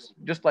make sure it's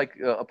just like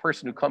a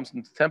person who comes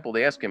into the temple.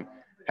 They ask him,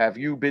 "Have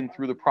you been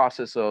through the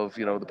process of,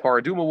 the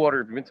paraduma water?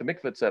 Have you been to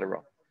mikveh,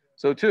 etc.?"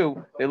 So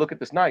too, they look at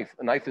this knife.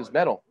 A knife is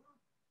metal,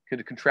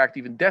 could contract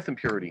even death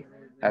impurity.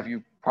 Have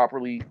you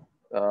properly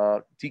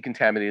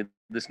decontaminated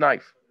this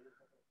knife?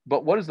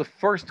 But what is the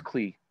first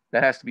kli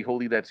that has to be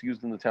holy that's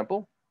used in the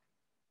temple?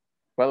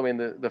 By the way, and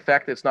the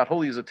fact that it's not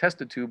holy is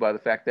attested to by the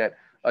fact that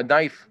a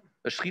knife,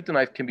 a shechita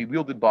knife, can be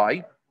wielded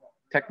by,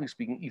 technically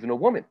speaking, even a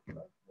woman.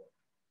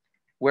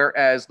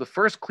 Whereas the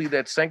first kli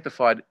that's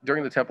sanctified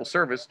during the temple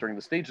service, during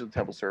the stage of the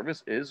temple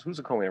service, is, who's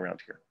a Kohen around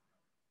here?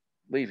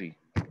 Levi.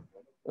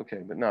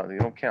 Okay, but no, they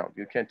don't count.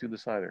 You can't do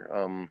this either.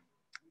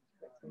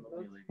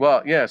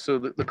 Well, yeah, so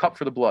the cup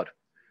for the blood.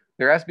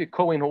 There has to be a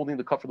Kohen holding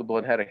the cup for the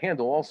blood, had a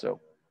handle also.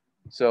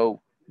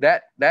 So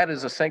that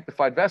is a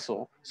sanctified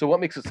vessel. So what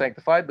makes it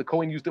sanctified? The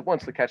Kohen used it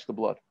once to catch the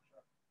blood.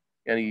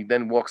 And he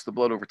then walks the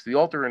blood over to the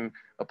altar and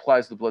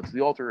applies the blood to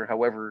the altar,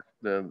 however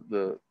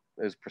the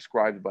is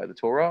prescribed by the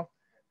Torah.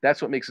 That's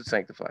what makes it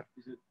sanctified.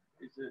 Is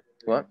it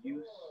what?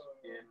 Use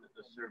in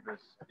the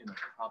service in a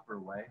proper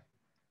way?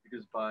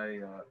 Because by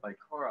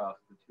Korach,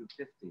 the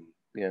 250,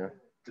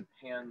 the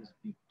pans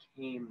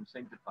became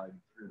sanctified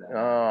through that.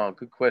 Oh,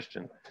 good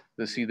question.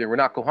 See, they were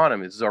not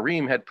Kohanim.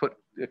 Zarim had put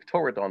a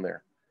Torah on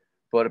there.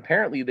 But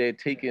apparently they had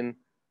taken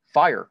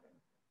fire.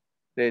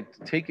 They had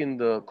taken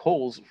the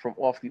coals from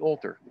off the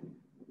altar.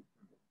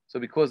 So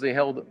because they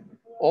held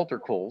altar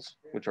coals,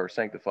 which are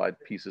sanctified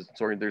pieces,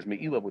 there's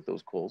Me'ilah with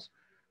those coals.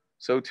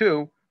 So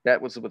too, that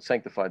was what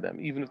sanctified them,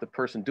 even if the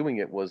person doing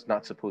it was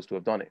not supposed to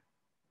have done it.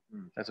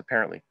 That's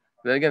apparently.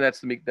 Then again, that's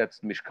the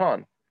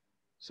Mishkan.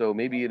 So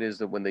maybe it is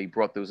that when they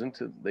brought those in,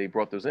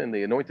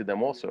 they anointed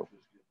them also.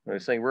 And they're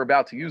saying, we're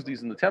about to use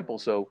these in the temple.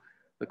 So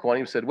the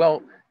Kohanim said,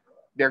 well,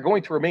 they're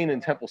going to remain in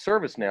temple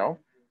service now,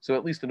 so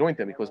at least anoint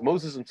them, because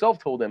Moses himself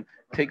told them,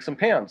 take some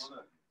pans.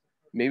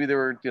 Maybe they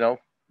were,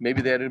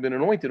 maybe they had been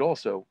anointed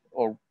also,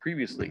 or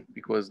previously,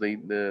 because they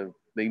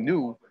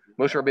knew,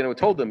 Moshe Rabbeinu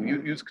told them,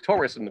 you use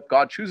Torah, and if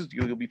God chooses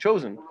you, you'll be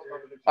chosen.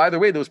 Either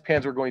way, those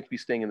pans were going to be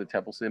staying in the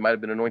temple, so they might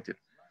have been anointed.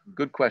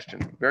 Good question.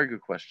 Very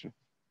good question.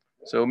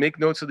 So make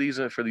notes of these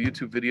for the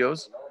YouTube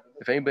videos.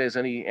 If anybody has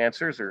any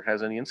answers or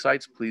has any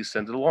insights, please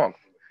send it along.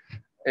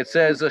 It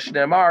says,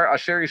 Shneimar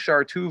Asher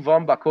Yishartu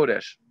Vam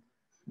Bakodesh.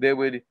 They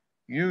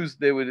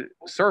would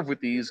serve with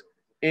these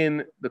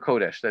in the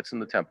Kodesh, that's in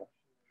the temple.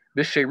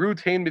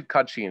 Bisheru Tain Mid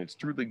Kadshin. It's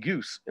through the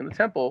use in the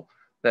temple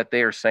that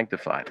they are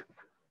sanctified.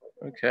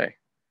 Okay.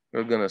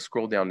 We're going to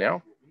scroll down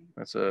now.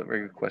 That's a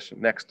very good question.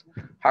 Next.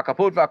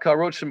 Hakapot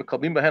v'akarot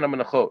shemekablim b'hen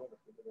hamenachot.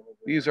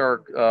 These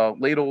are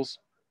ladles,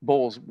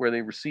 bowls where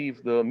they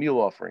receive the meal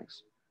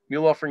offerings.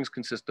 Meal offerings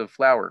consist of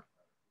flour,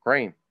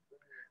 grain.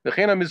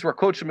 V'chena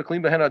mizrakot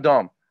shemekablim b'hen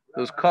adam.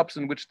 Those cups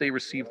in which they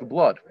receive the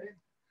blood.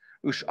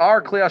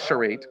 Ushar klei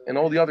asharet, and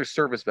all the other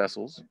service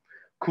vessels.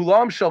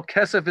 Kulam shel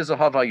kesef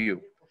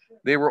v'zahav.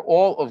 They were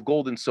all of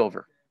gold and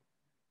silver.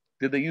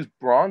 Did they use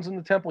bronze in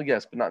the temple?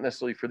 Yes, but not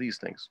necessarily for these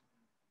things.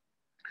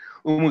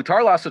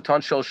 Umutar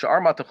lasotan shel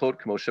sha'ar matachot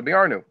k'mo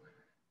shebiarnu.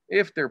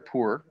 If they're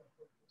poor,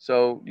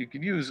 so you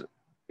could use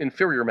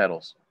inferior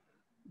metals,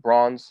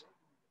 bronze,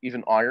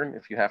 even iron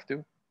if you have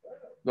to.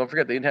 Don't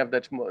forget they didn't have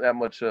that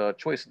much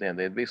choice at the end.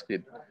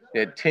 They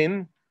had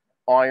tin,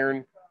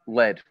 iron,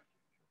 lead.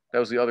 That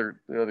was the other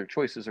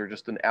choices are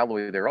just an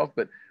alloy thereof.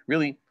 But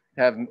really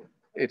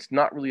it's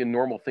not really a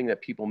normal thing that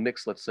people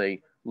mix, let's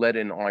say, lead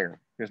and iron.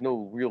 There's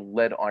no real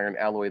lead iron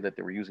alloy that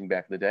they were using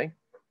back in the day.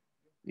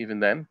 Even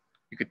then,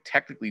 you could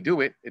technically do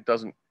it. It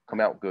doesn't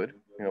come out good.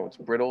 It's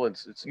brittle.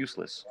 It's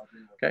useless.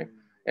 Okay,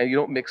 and you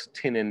don't mix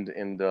tin and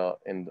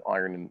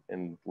iron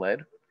and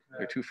lead.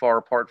 They're too far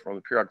apart from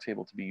the periodic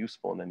table to be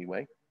useful in any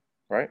way,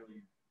 right?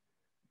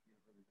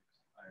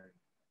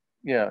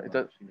 Yeah, it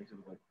does.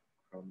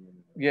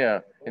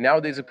 Yeah, and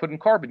nowadays they put in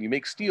carbon. You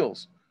make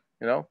steels,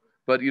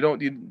 but they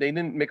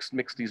didn't mix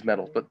these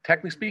metals. But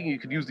technically speaking, you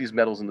could use these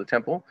metals in the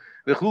temple.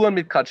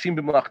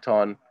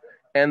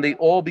 And they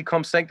all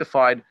become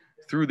sanctified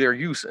through their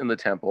use in the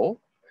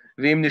temple.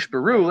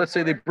 Let's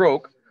say they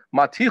broke.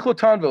 So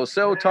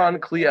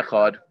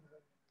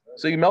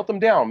you melt them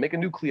down, make a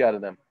new kli out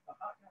of them.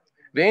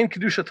 The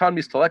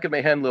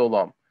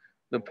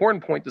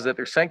important point is that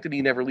their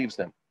sanctity never leaves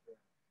them.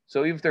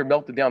 So even if they're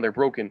melted down, they're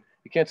broken,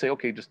 you can't say,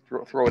 okay, just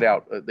throw it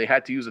out. They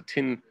had to use a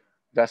tin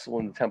vessel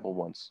in the temple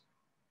once.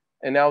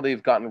 And now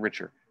they've gotten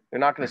richer. They're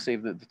not going to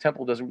save the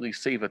temple doesn't really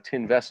save a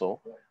tin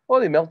vessel. Well,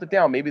 they melt it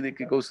down. Maybe they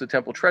could go to the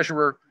temple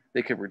treasurer.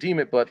 They could redeem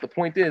it. But the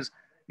point is,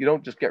 you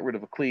don't just get rid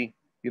of a kli.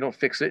 You don't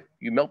fix it.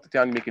 You melt it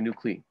down and make a new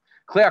kli.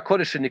 Klei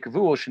HaKodesh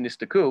shenikavu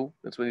shenistaku.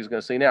 That's what he's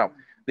going to say now.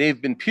 They've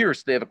been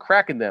pierced. They have a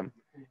crack in them.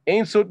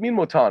 Ein sot min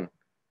motan.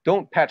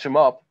 Don't patch them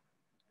up.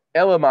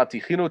 Ela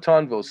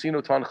matichinotan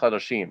vosinotan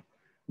chadashim.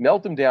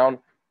 Melt them down.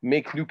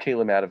 Make new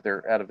kalim out of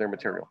their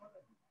material.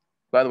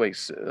 By the way,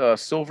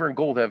 silver and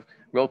gold have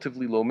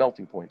relatively low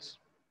melting points,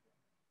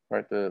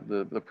 right?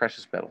 The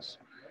precious metals.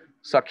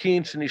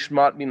 Sakin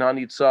shenishmat min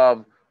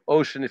hanitzav o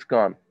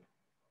shenifkan.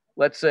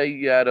 Let's say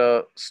you had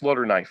a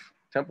slaughter knife,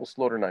 temple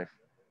slaughter knife,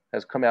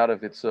 has come out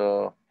of its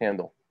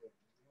handle,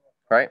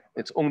 right?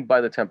 It's owned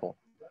by the temple,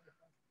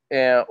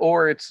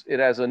 or it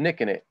has a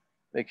nick in it.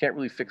 They can't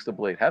really fix the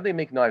blade. How did they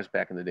make knives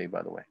back in the day,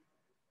 by the way?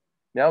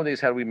 Nowadays,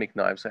 how do we make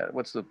knives?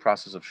 What's the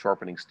process of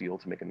sharpening steel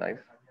to make a knife?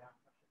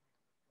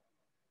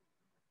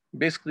 You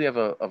basically have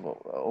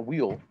a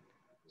wheel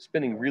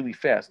spinning really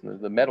fast,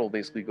 and the metal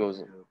basically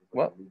goes,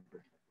 what?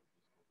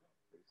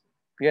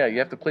 Yeah, you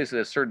have to place it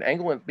at a certain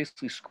angle, and it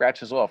basically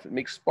scratches off. It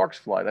makes sparks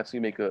fly. That's how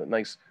you make a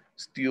nice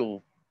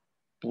steel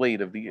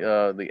blade of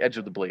the edge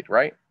of the blade,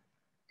 right?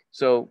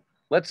 So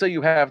let's say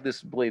you have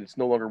this blade. It's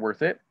no longer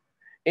worth it.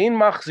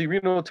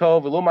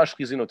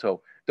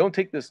 Don't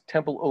take this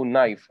temple-owned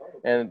knife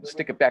and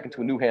stick it back into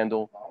a new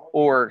handle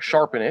or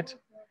sharpen it.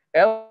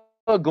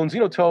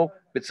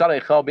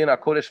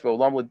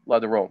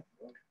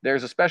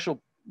 There's a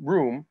special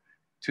room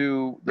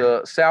to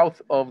the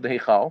south of the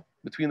Heichal,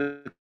 between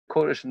the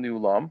Kodesh and the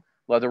Ulam,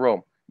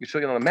 Ladarom. You show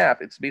it on a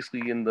map. It's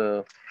basically in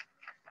the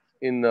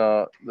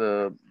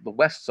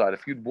west side.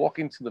 If you'd walk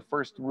into the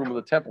first room of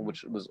the temple,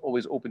 which was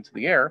always open to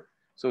the air,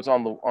 so it's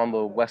on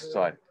the west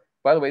side.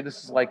 By the way,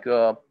 this is like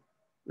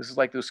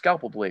those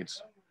scalpel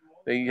blades.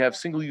 They have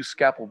single-use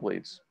scalpel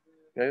blades.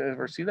 You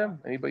ever see them?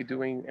 Anybody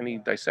doing any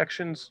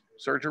dissections,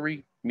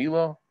 surgery,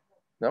 Mila?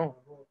 No.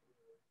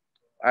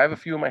 I have a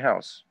few in my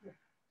house.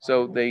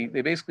 So they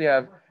basically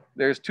have.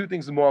 There's two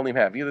things the Moalim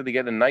have. Either they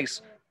get a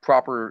nice,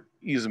 proper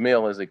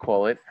Izmail, as they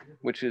call it,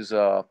 which is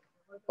a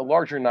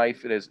larger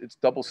knife. It's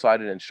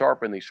double-sided and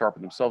sharp, and they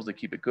sharpen themselves. They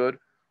keep it good.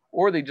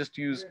 Or they just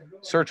use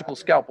surgical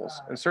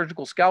scalpels. And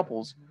surgical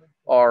scalpels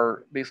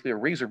are basically a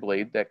razor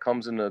blade that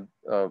comes in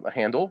a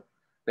handle.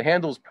 The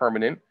handle is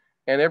permanent,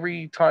 and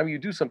every time you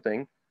do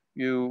something,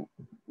 you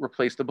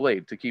replace the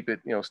blade to keep it,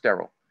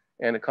 sterile.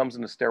 And it comes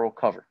in a sterile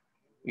cover,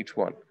 each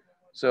one.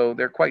 So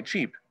they're quite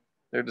cheap.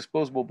 They're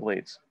disposable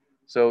blades.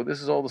 So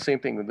this is all the same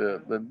thing.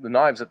 The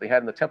knives that they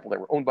had in the temple that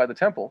were owned by the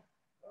temple,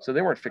 so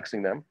they weren't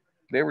fixing them.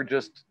 They were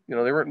just, they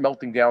weren't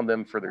melting down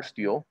them for their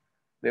steel.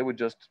 They would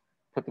just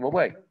put them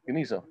away.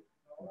 Geniza.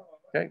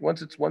 Okay.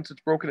 Once it's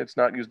broken, it's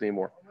not used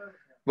anymore.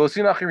 We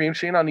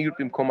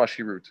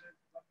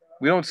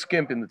don't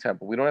skimp in the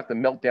temple. We don't have to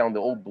melt down the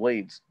old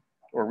blades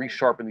or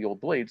resharpen the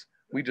old blades.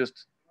 We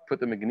just put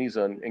them in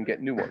Geniza and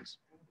get new ones.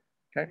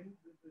 Okay.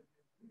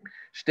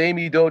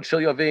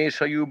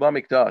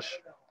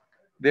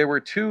 There were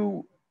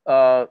two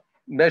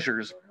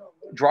measures,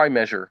 dry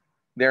measure,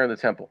 there in the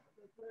temple.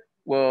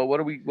 Well, what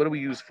do we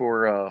use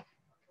for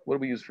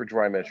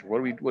dry measure? What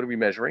are we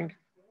measuring?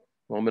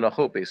 Well,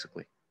 menachot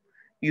basically.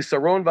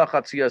 Isaron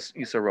v'chatzias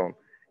isaron.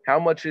 How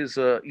much is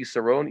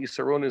isaron?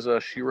 Isaron is a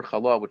shir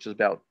chala, which is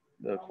about,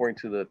 according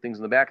to the things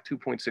in the back,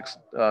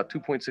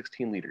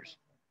 2.16 liters.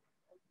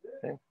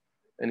 Okay,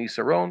 and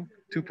isaron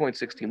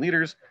 2.16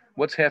 liters.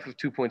 What's half of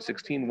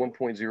 2.16?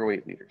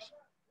 1.08 liters.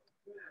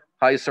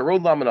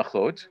 Ha-isaron la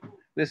menachot.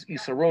 This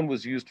isaron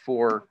was used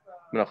for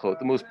menachot.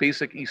 The most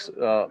basic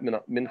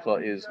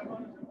mincha is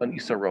an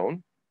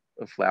isaron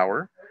of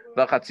flour.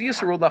 V'chatzi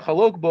isaron la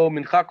chalok bo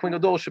mincha kohen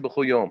gadol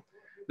shebechol yom.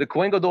 The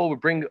kohen gadol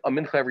would bring a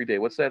mincha every day.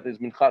 What's that? Is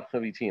minchat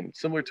chavitim.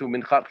 Similar to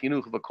minchat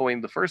chinuch of a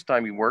kohen the first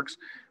time he works,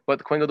 but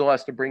the kohen gadol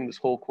has to bring this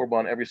whole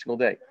korban every single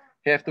day,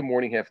 half the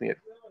morning, half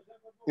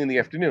in the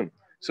afternoon.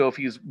 So if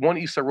he's one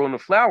isaron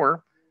of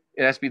flour,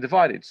 it has to be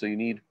divided. So you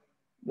need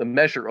the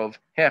measure of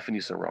half an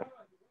isaron.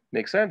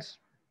 Make sense?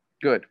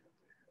 Good.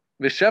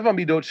 V'sheva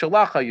midot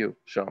shalachayu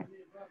sham.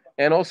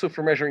 And also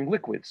for measuring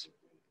liquids.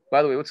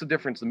 By the way, what's the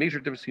difference? The major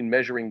difference between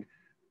measuring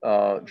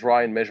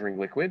dry and measuring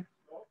liquid.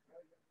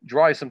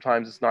 Dry,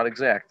 sometimes it's not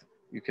exact.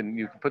 You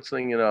can put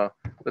something in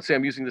let's say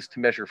I'm using this to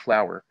measure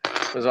flour.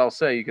 As I'll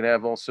say, you can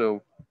have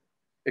also,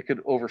 it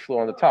could overflow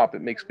on the top.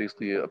 It makes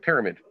basically a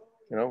pyramid.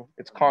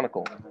 It's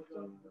conical.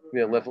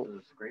 Yeah, level.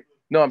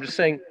 No, I'm just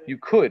saying you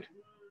could.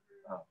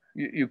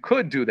 You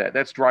could do that.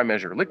 That's dry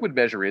measure. Liquid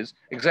measure is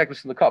exactly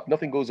what's in the cup.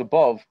 Nothing goes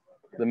above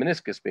the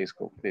meniscus,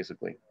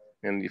 basically.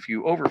 And if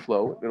you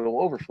overflow, it'll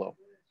overflow.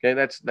 Okay,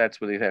 that's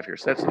what they have here.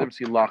 So that's the difference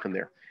between lach in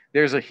there.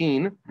 There's a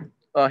hin.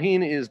 A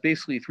hin is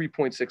basically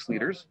 3.6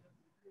 liters.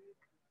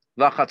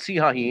 V'chatzi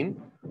hahin,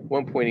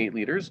 1.8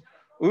 liters.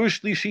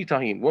 U'shlishit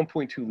hahin,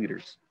 1.2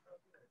 liters.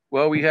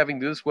 Well, we have a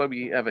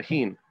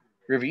hin,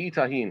 revi'it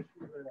hahin.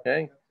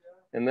 Okay,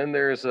 and then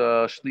there's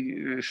a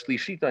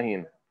shlishit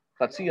hahin,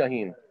 chatzi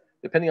hahin,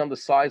 depending on the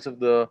size of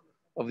the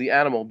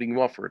animal being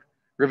offered.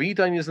 Revi'it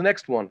hahin is the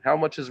next one. How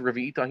much is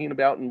revi'it hahin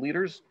about in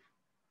liters?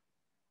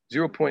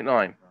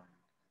 0.9.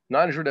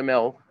 900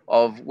 ml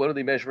of, what are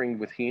they measuring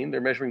with hin? They're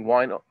measuring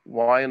wine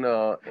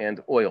and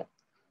oil.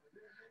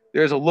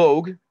 There's a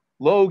log.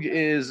 Log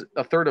is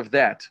a third of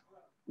that.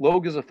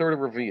 Log is a third of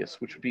revi'is,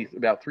 which would be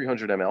about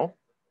 300 ml.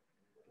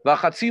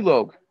 V'chatzi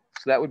log,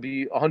 so that would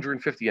be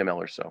 150 ml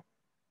or so.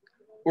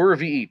 Or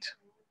revi'it.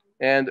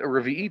 And a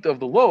revi'it of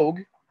the log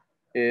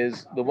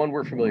is the one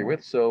we're familiar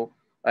with. So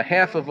A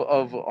half of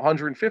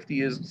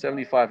 150 is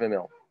 75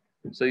 ml.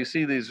 So you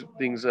see these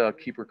things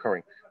keep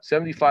recurring.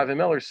 75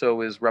 ml or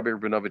so is Rabbi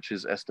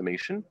Rabinovich's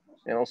estimation,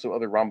 and also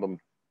other Rambam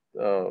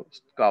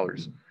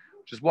scholars,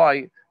 which is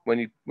why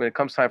when it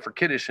comes time for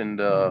Kiddush and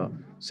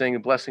saying a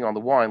blessing on the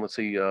wine, let's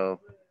say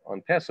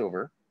on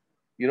Passover,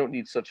 you don't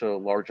need such a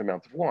large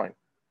amount of wine.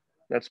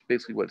 That's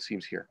basically what it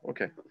seems here.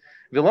 Okay.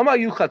 What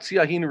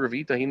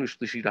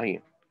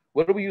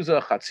do we use a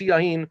chatzi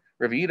ahin,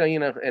 revi'it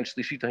ahin, and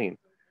shlishit ahin?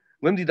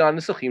 Limdidan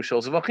nisachim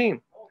shel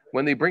zavachim.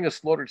 When they bring a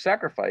slaughtered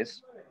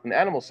sacrifice, an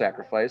animal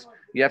sacrifice,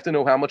 you have to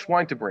know how much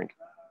wine to bring.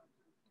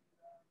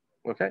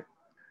 Okay.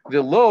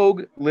 The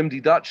log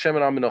limdidat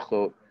shemen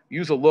aminachot.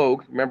 Use a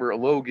log. Remember, a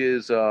log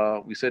is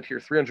we said here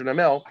 300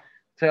 ml.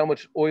 Tell how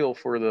much oil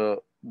for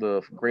the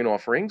grain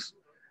offerings.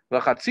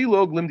 Chatzi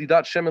log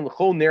limdidat shemen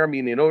l'chol ner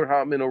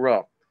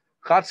menorah.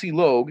 Chatzi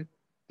log,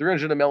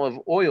 300 ml of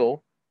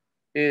oil,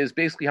 is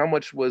basically how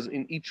much was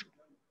in each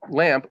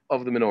lamp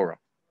of the menorah.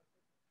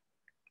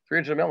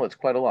 300 ml, it's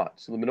quite a lot.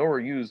 So the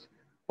menorah used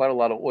quite a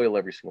lot of oil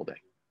every single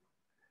day.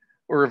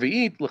 Or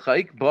revi'it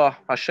l'chaik ba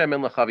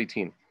hashemen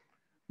l'chavitin.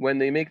 When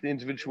they make the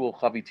individual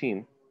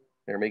chavitin,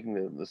 they're making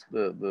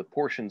the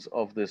portions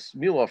of this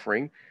meal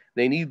offering,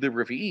 they need the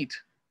revi'it,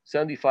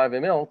 75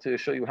 ml, to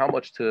show you how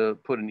much to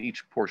put in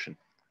each portion.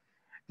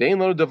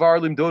 Technically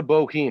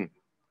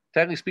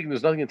speaking,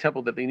 there's nothing in the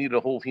temple that they needed a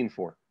whole hin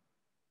for.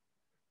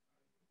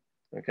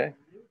 Okay?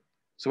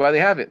 So why they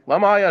have it?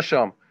 Lama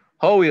hayasham,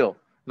 ho'il,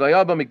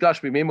 v'ayah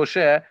b'mikdash b'mei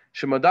Moshe,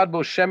 shemadad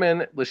bo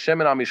shemen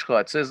l'shemen amishcha.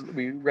 It says,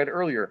 we read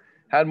earlier,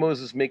 how did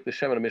Moses make the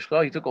shemen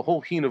amishcha? He took a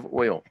whole hin of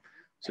oil.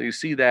 So you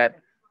see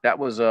that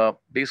was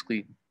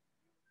basically,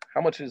 how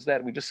much is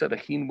that? We just said a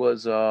hin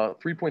was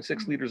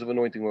 3.6 liters of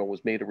anointing oil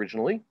was made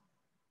originally,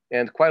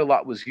 and quite a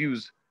lot was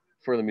used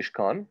for the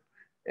Mishkan.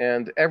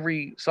 And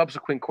every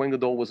subsequent Kohen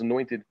Gadol was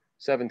anointed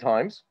 7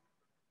 times,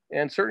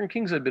 and certain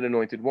kings had been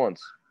anointed once.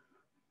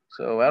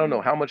 So I don't know,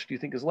 how much do you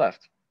think is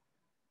left?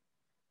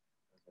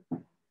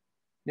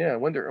 Yeah, I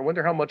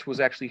wonder how much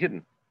was actually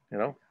hidden.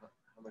 How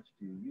much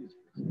do you use?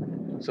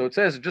 So it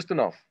says just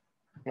enough.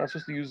 Not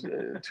supposed to use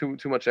too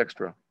much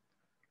extra.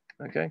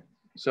 Okay,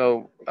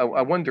 so I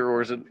wonder,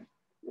 or is it?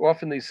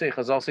 Often they say,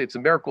 Chazal say it's a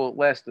miracle it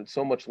lasted,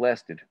 so much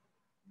lasted.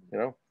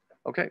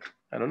 Okay,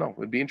 I don't know. It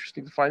would be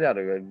interesting to find out.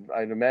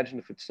 I'd imagine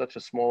if it's such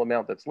a small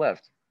amount that's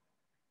left.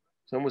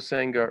 Someone was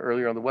saying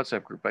earlier on the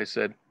WhatsApp group, I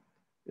said,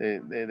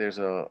 there's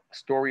a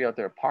story out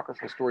there,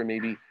 apocryphal story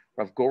maybe.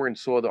 Rav Goren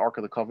saw the Ark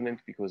of the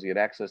Covenant because he had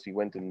access. He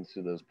went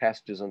into those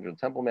passages under the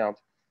Temple Mount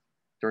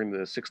during the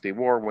 6-day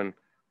war when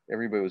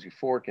everybody was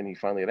euphoric and he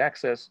finally had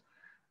access.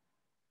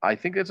 I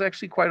think it's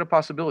actually quite a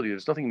possibility.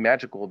 There's nothing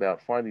magical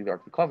about finding the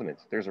Ark of the Covenant.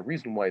 There's a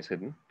reason why it's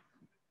hidden,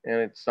 and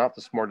it's not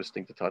the smartest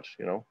thing to touch,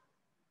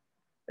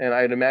 And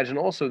I'd imagine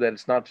also that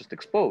it's not just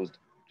exposed,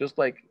 just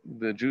like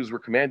the Jews were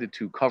commanded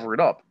to cover it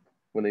up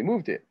when they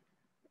moved it.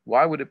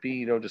 Why would it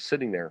be, just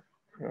sitting there?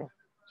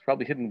 It's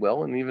probably hidden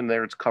well, and even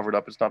there it's covered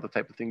up. It's not the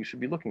type of thing you should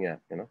be looking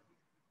at.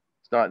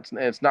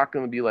 It's not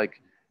going to be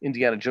like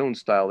Indiana Jones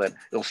style that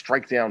it'll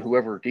strike down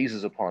whoever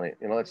gazes upon it.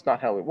 That's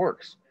not how it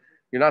works.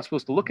 You're not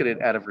supposed to look at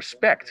it out of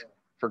respect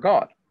for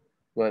God.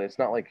 But it's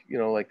not like,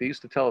 like they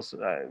used to tell us,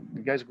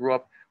 you guys grew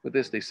up with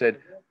this, they said,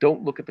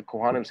 don't look at the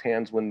Kohanim's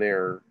hands when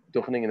they're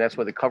duchening, and that's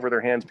why they cover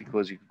their hands,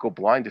 because you could go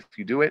blind if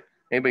you do it.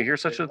 Anybody hear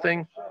such a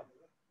thing?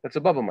 That's a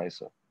Baba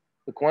Maisa.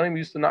 The Kohanim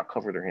used to not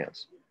cover their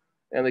hands.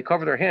 And they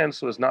cover their hands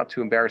so as not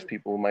to embarrass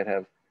people who might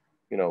have,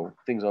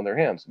 things on their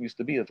hands. It used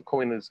to be that the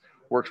Kohen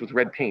works with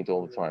red paint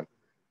all the time.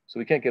 So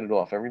he can't get it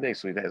off every day.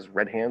 So he has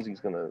red hands, he's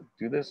going to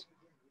do this.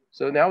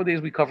 So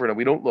nowadays we cover it up,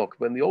 we don't look.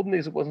 But in the olden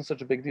days, it wasn't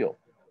such a big deal.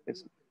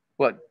 It's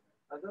what?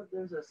 I thought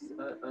there's a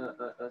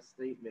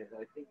statement.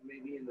 I think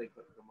maybe in like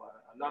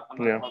I'm not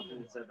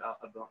confident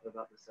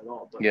about this at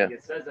all. But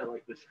it says that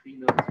like the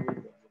Shekhinah is with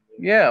them.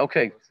 Yeah,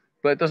 okay,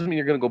 but it doesn't mean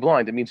you're going to go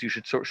blind. It means you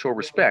should show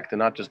respect and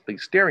not just be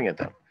staring at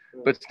them.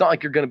 But it's not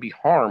like you're going to be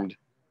harmed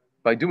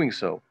by doing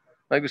so.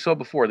 Like we saw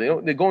before, they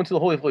go into the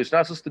holy place. You're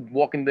not supposed to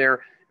walk in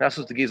there. You're not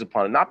supposed to gaze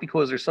upon it. Not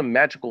because there's some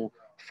magical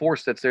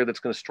force that's there that's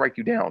going to strike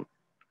you down.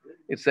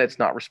 It's that it's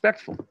not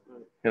respectful.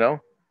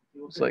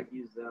 It's like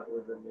use that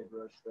with a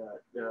midrash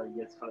that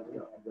Yitzchak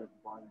got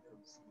blind from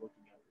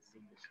looking at the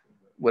same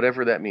Shekhinah.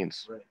 Whatever that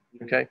means. Right.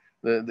 Okay,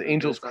 the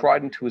angels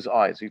cried into his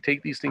eyes. You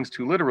take these things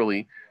too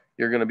literally,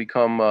 you're going to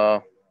become,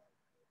 I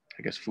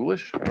guess,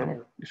 foolish. I don't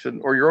know. You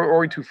shouldn't, or you're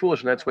already too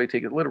foolish, and that's why you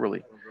take it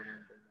literally.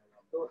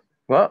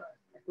 What?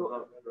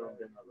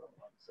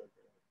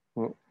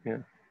 Well, yeah.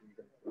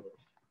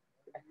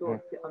 I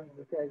thought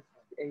there's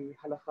a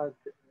halakha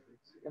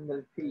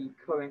that the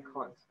Kohen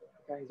can't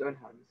carry his own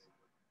hands.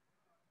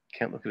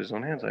 Can't look at his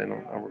own hands. I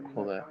don't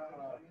recall that.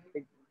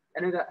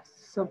 I know that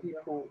some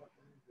people,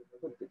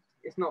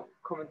 it's not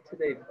common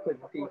today because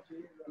the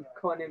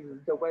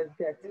Kohanim, they wear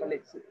their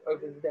talits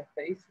over their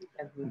face.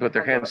 But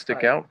their hands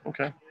stick out?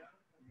 Okay.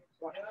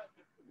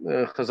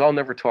 Chazal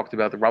never talked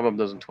about, the Rambam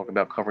doesn't talk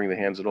about covering the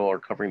hands at all or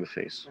covering the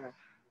face. Yeah.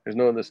 There's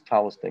no this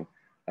talis thing.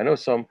 I know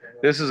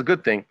this is a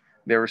good thing.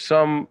 There were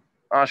some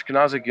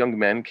Ashkenazic young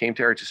men came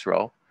to Eretz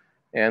Yisrael,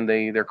 and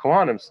they're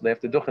Kohanim, so they have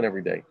to duchen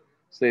every day.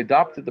 So they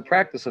adopted the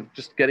practice of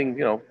just getting,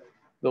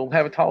 they'll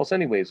have a talis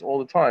anyways all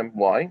the time.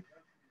 Why?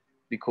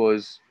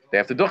 Because they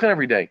have to duchen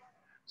every day.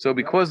 So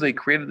because they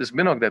created this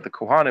minhag that the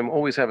Kohanim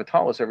always have a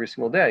talis every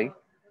single day,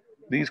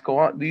 these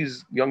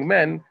young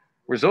men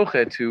were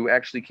zochet to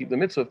actually keep the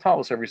mitzvah of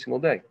talis every single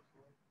day.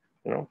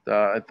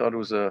 I thought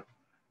it's a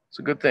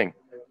good thing.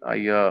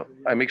 I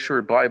make sure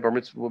to buy a bar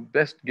mitzvah.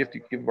 Best gift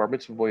you can give a bar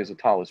mitzvah boy is a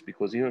talis,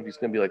 because even if he's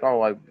going to be like,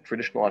 oh, I'm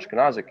traditional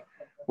Ashkenazic,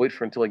 wait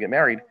for until I get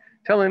married.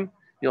 Tell him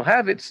you'll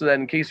have it so that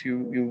in case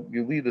you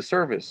leave the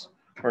service,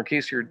 or in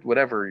case you're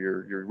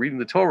reading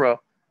the Torah,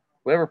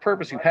 whatever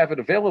purpose, you have it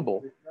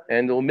available,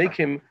 and it'll make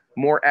him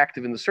more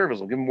active in the service.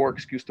 It'll give him more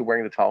excuse to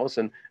wearing the talis,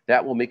 and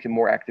that will make him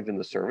more active in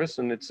the service.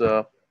 And it's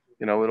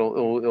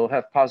it'll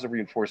have positive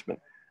reinforcement.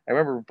 I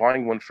remember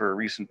buying one for a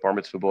recent bar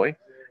mitzvah boy,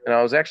 and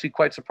I was actually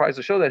quite surprised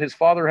to show that his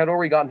father had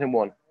already gotten him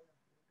one.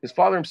 His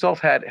father himself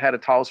had a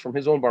talis from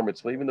his own bar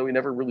mitzvah, even though he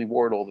never really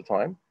wore it all the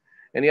time.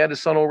 And he had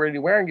his son already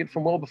wearing it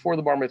from well before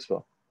the bar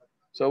mitzvah.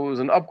 So it was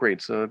an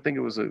upgrade. So I think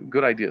it was a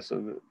good idea.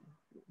 So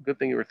good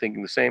thing you were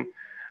thinking the same.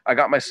 I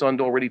got my son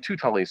already 2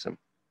 talisim.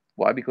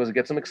 Why? Because it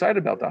gets him excited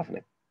about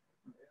davening.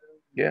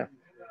 Yeah.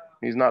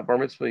 He's not bar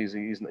mitzvah.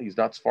 He's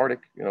not Sephardic,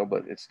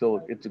 but it's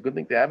a good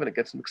thing to have, and it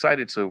gets him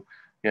excited. So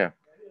yeah,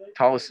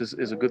 talis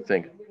is a good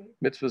thing.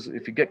 Mitzvahs,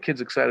 if you get kids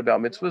excited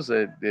about mitzvahs,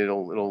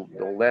 it'll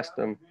last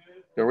them.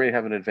 They already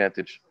have an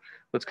advantage.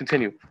 Let's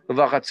continue. The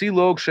chatzi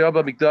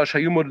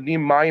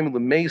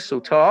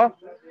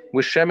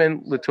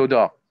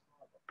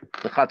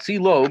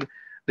log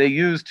they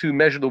used to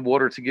measure the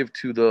water to give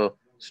to the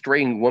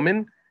straying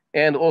woman,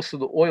 and also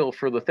the oil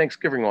for the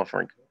Thanksgiving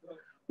offering.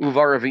 The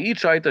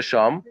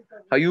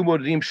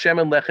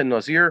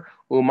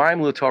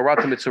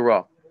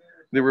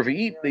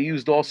Revi'it they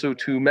used also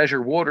to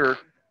measure water,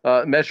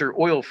 measure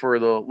oil for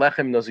the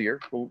lechem nazir.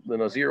 The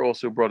nazir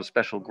also brought a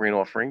special grain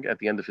offering at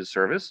the end of his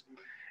service,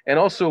 and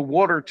also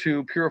water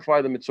to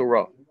purify the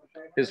mitzorah.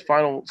 His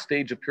final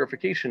stage of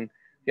purification,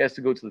 he has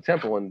to go to the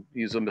temple, and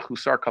he's a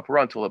mechusar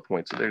kapara until that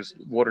point. So there's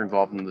water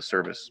involved in the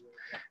service.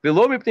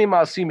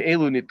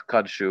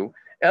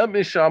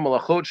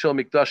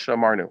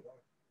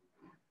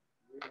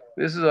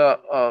 This is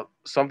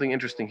something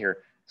interesting here.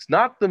 It's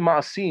not the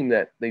maasim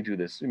that they do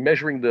this,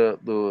 measuring the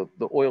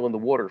oil and the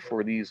water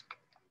for the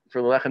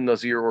lechem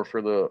nazir or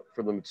for the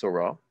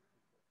mitzorah.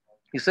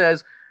 He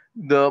says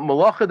the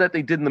malacha that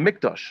they did in the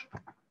mikdash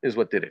is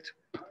what did it.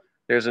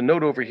 There's a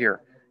note over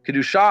here.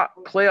 Kedusha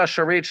klei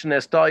hasharet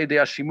nesta idei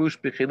hashimush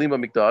b'chelim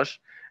hamikdash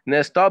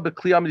nesta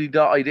b'kli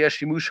hamidida idei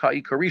hashimush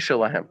ha'ikari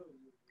shelahem.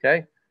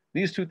 Okay,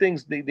 these 2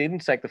 things they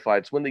didn't sanctify.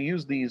 It's when they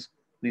use these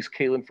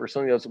kelim for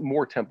something that's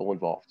more temple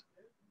involved,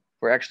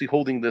 for actually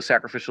holding the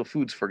sacrificial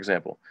foods, for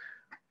example.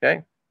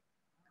 Okay,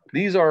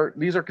 these are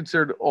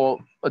considered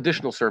all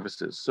additional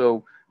services.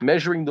 So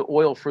measuring the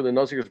oil for the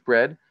nazir's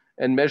bread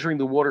and measuring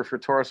the water for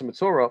Torah and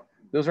Mitzorah,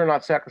 those are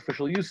not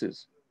sacrificial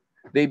uses.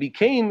 These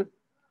kelim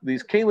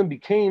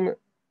became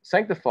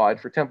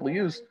sanctified for temple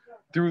use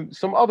through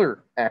some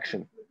other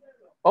action.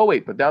 Oh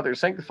wait, but now they're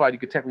sanctified. You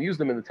could technically use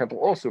them in the temple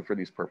also for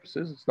these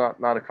purposes. It's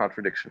not a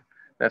contradiction.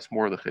 That's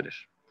more of the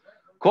chiddush.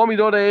 Kol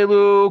midot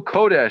elu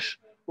kodesh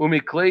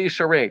umiklei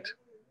sharet.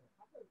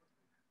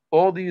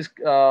 All these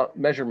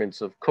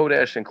measurements of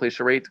kodesh and klei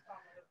sharet.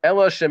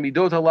 Ela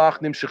shemidot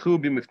halach nimshechu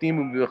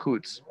b'mifnim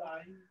u'b'chutz.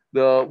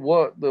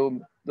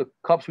 The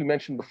cups we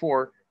mentioned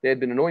before, they had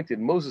been anointed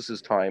in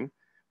Moses' time.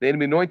 They had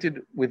been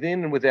anointed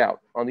within and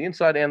without, on the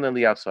inside and on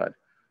the outside.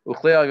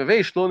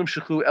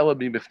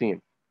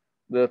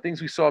 The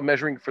things we saw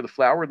measuring for the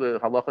flour, the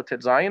halacha tet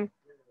zayin,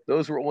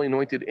 those were only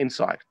anointed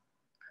inside.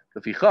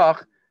 What's the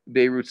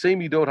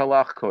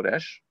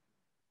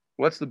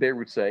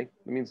Beirut say? It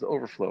means the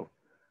overflow.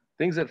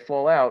 Things that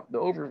fall out,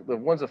 the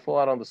ones that fall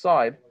out on the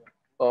side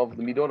of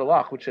the midot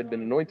halach, which had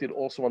been anointed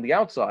also on the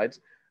outsides.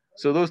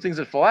 So those things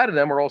that fall out of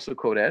them are also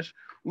kodesh.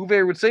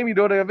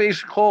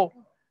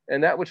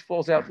 And that which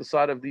falls out the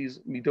side of these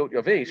midot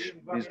yavesh,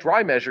 these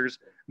dry measures,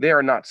 they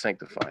are not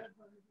sanctified.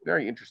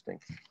 Very interesting.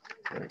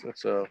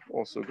 That's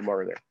also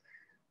Gemara there.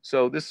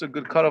 So this is a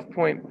good cutoff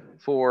point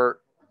for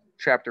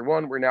chapter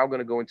 1. We're now going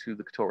to go into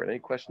the Torah. Any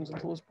questions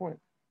until this point?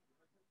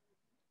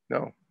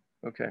 No?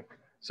 Okay.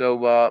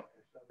 So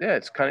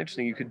it's kind of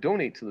interesting. You could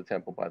donate to the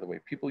temple, by the way.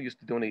 People used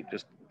to donate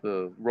just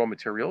the raw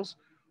materials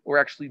or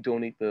actually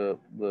donate the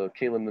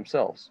kelim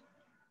themselves.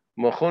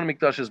 Machon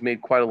HaMikdash has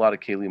made quite a lot of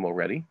kelim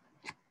already.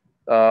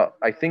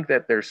 I think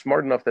that they're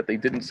smart enough that they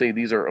didn't say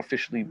these are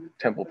officially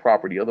temple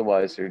property.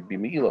 Otherwise, there'd be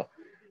me'ilah.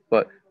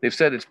 But they've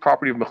said it's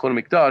property of Machon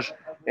HaMikdash,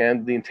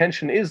 and the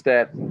intention is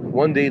that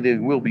one day they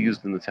will be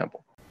used in the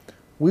temple.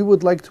 We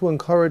would like to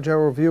encourage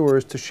our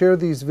viewers to share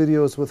these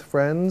videos with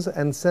friends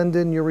and send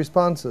in your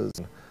responses.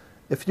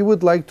 If you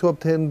would like to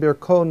obtain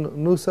Birkon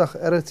Nusach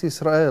Eretz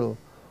Yisrael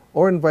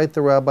or invite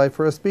the rabbi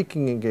for a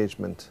speaking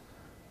engagement,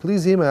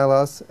 please email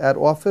us at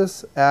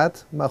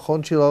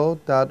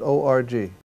office@machonshilo.org.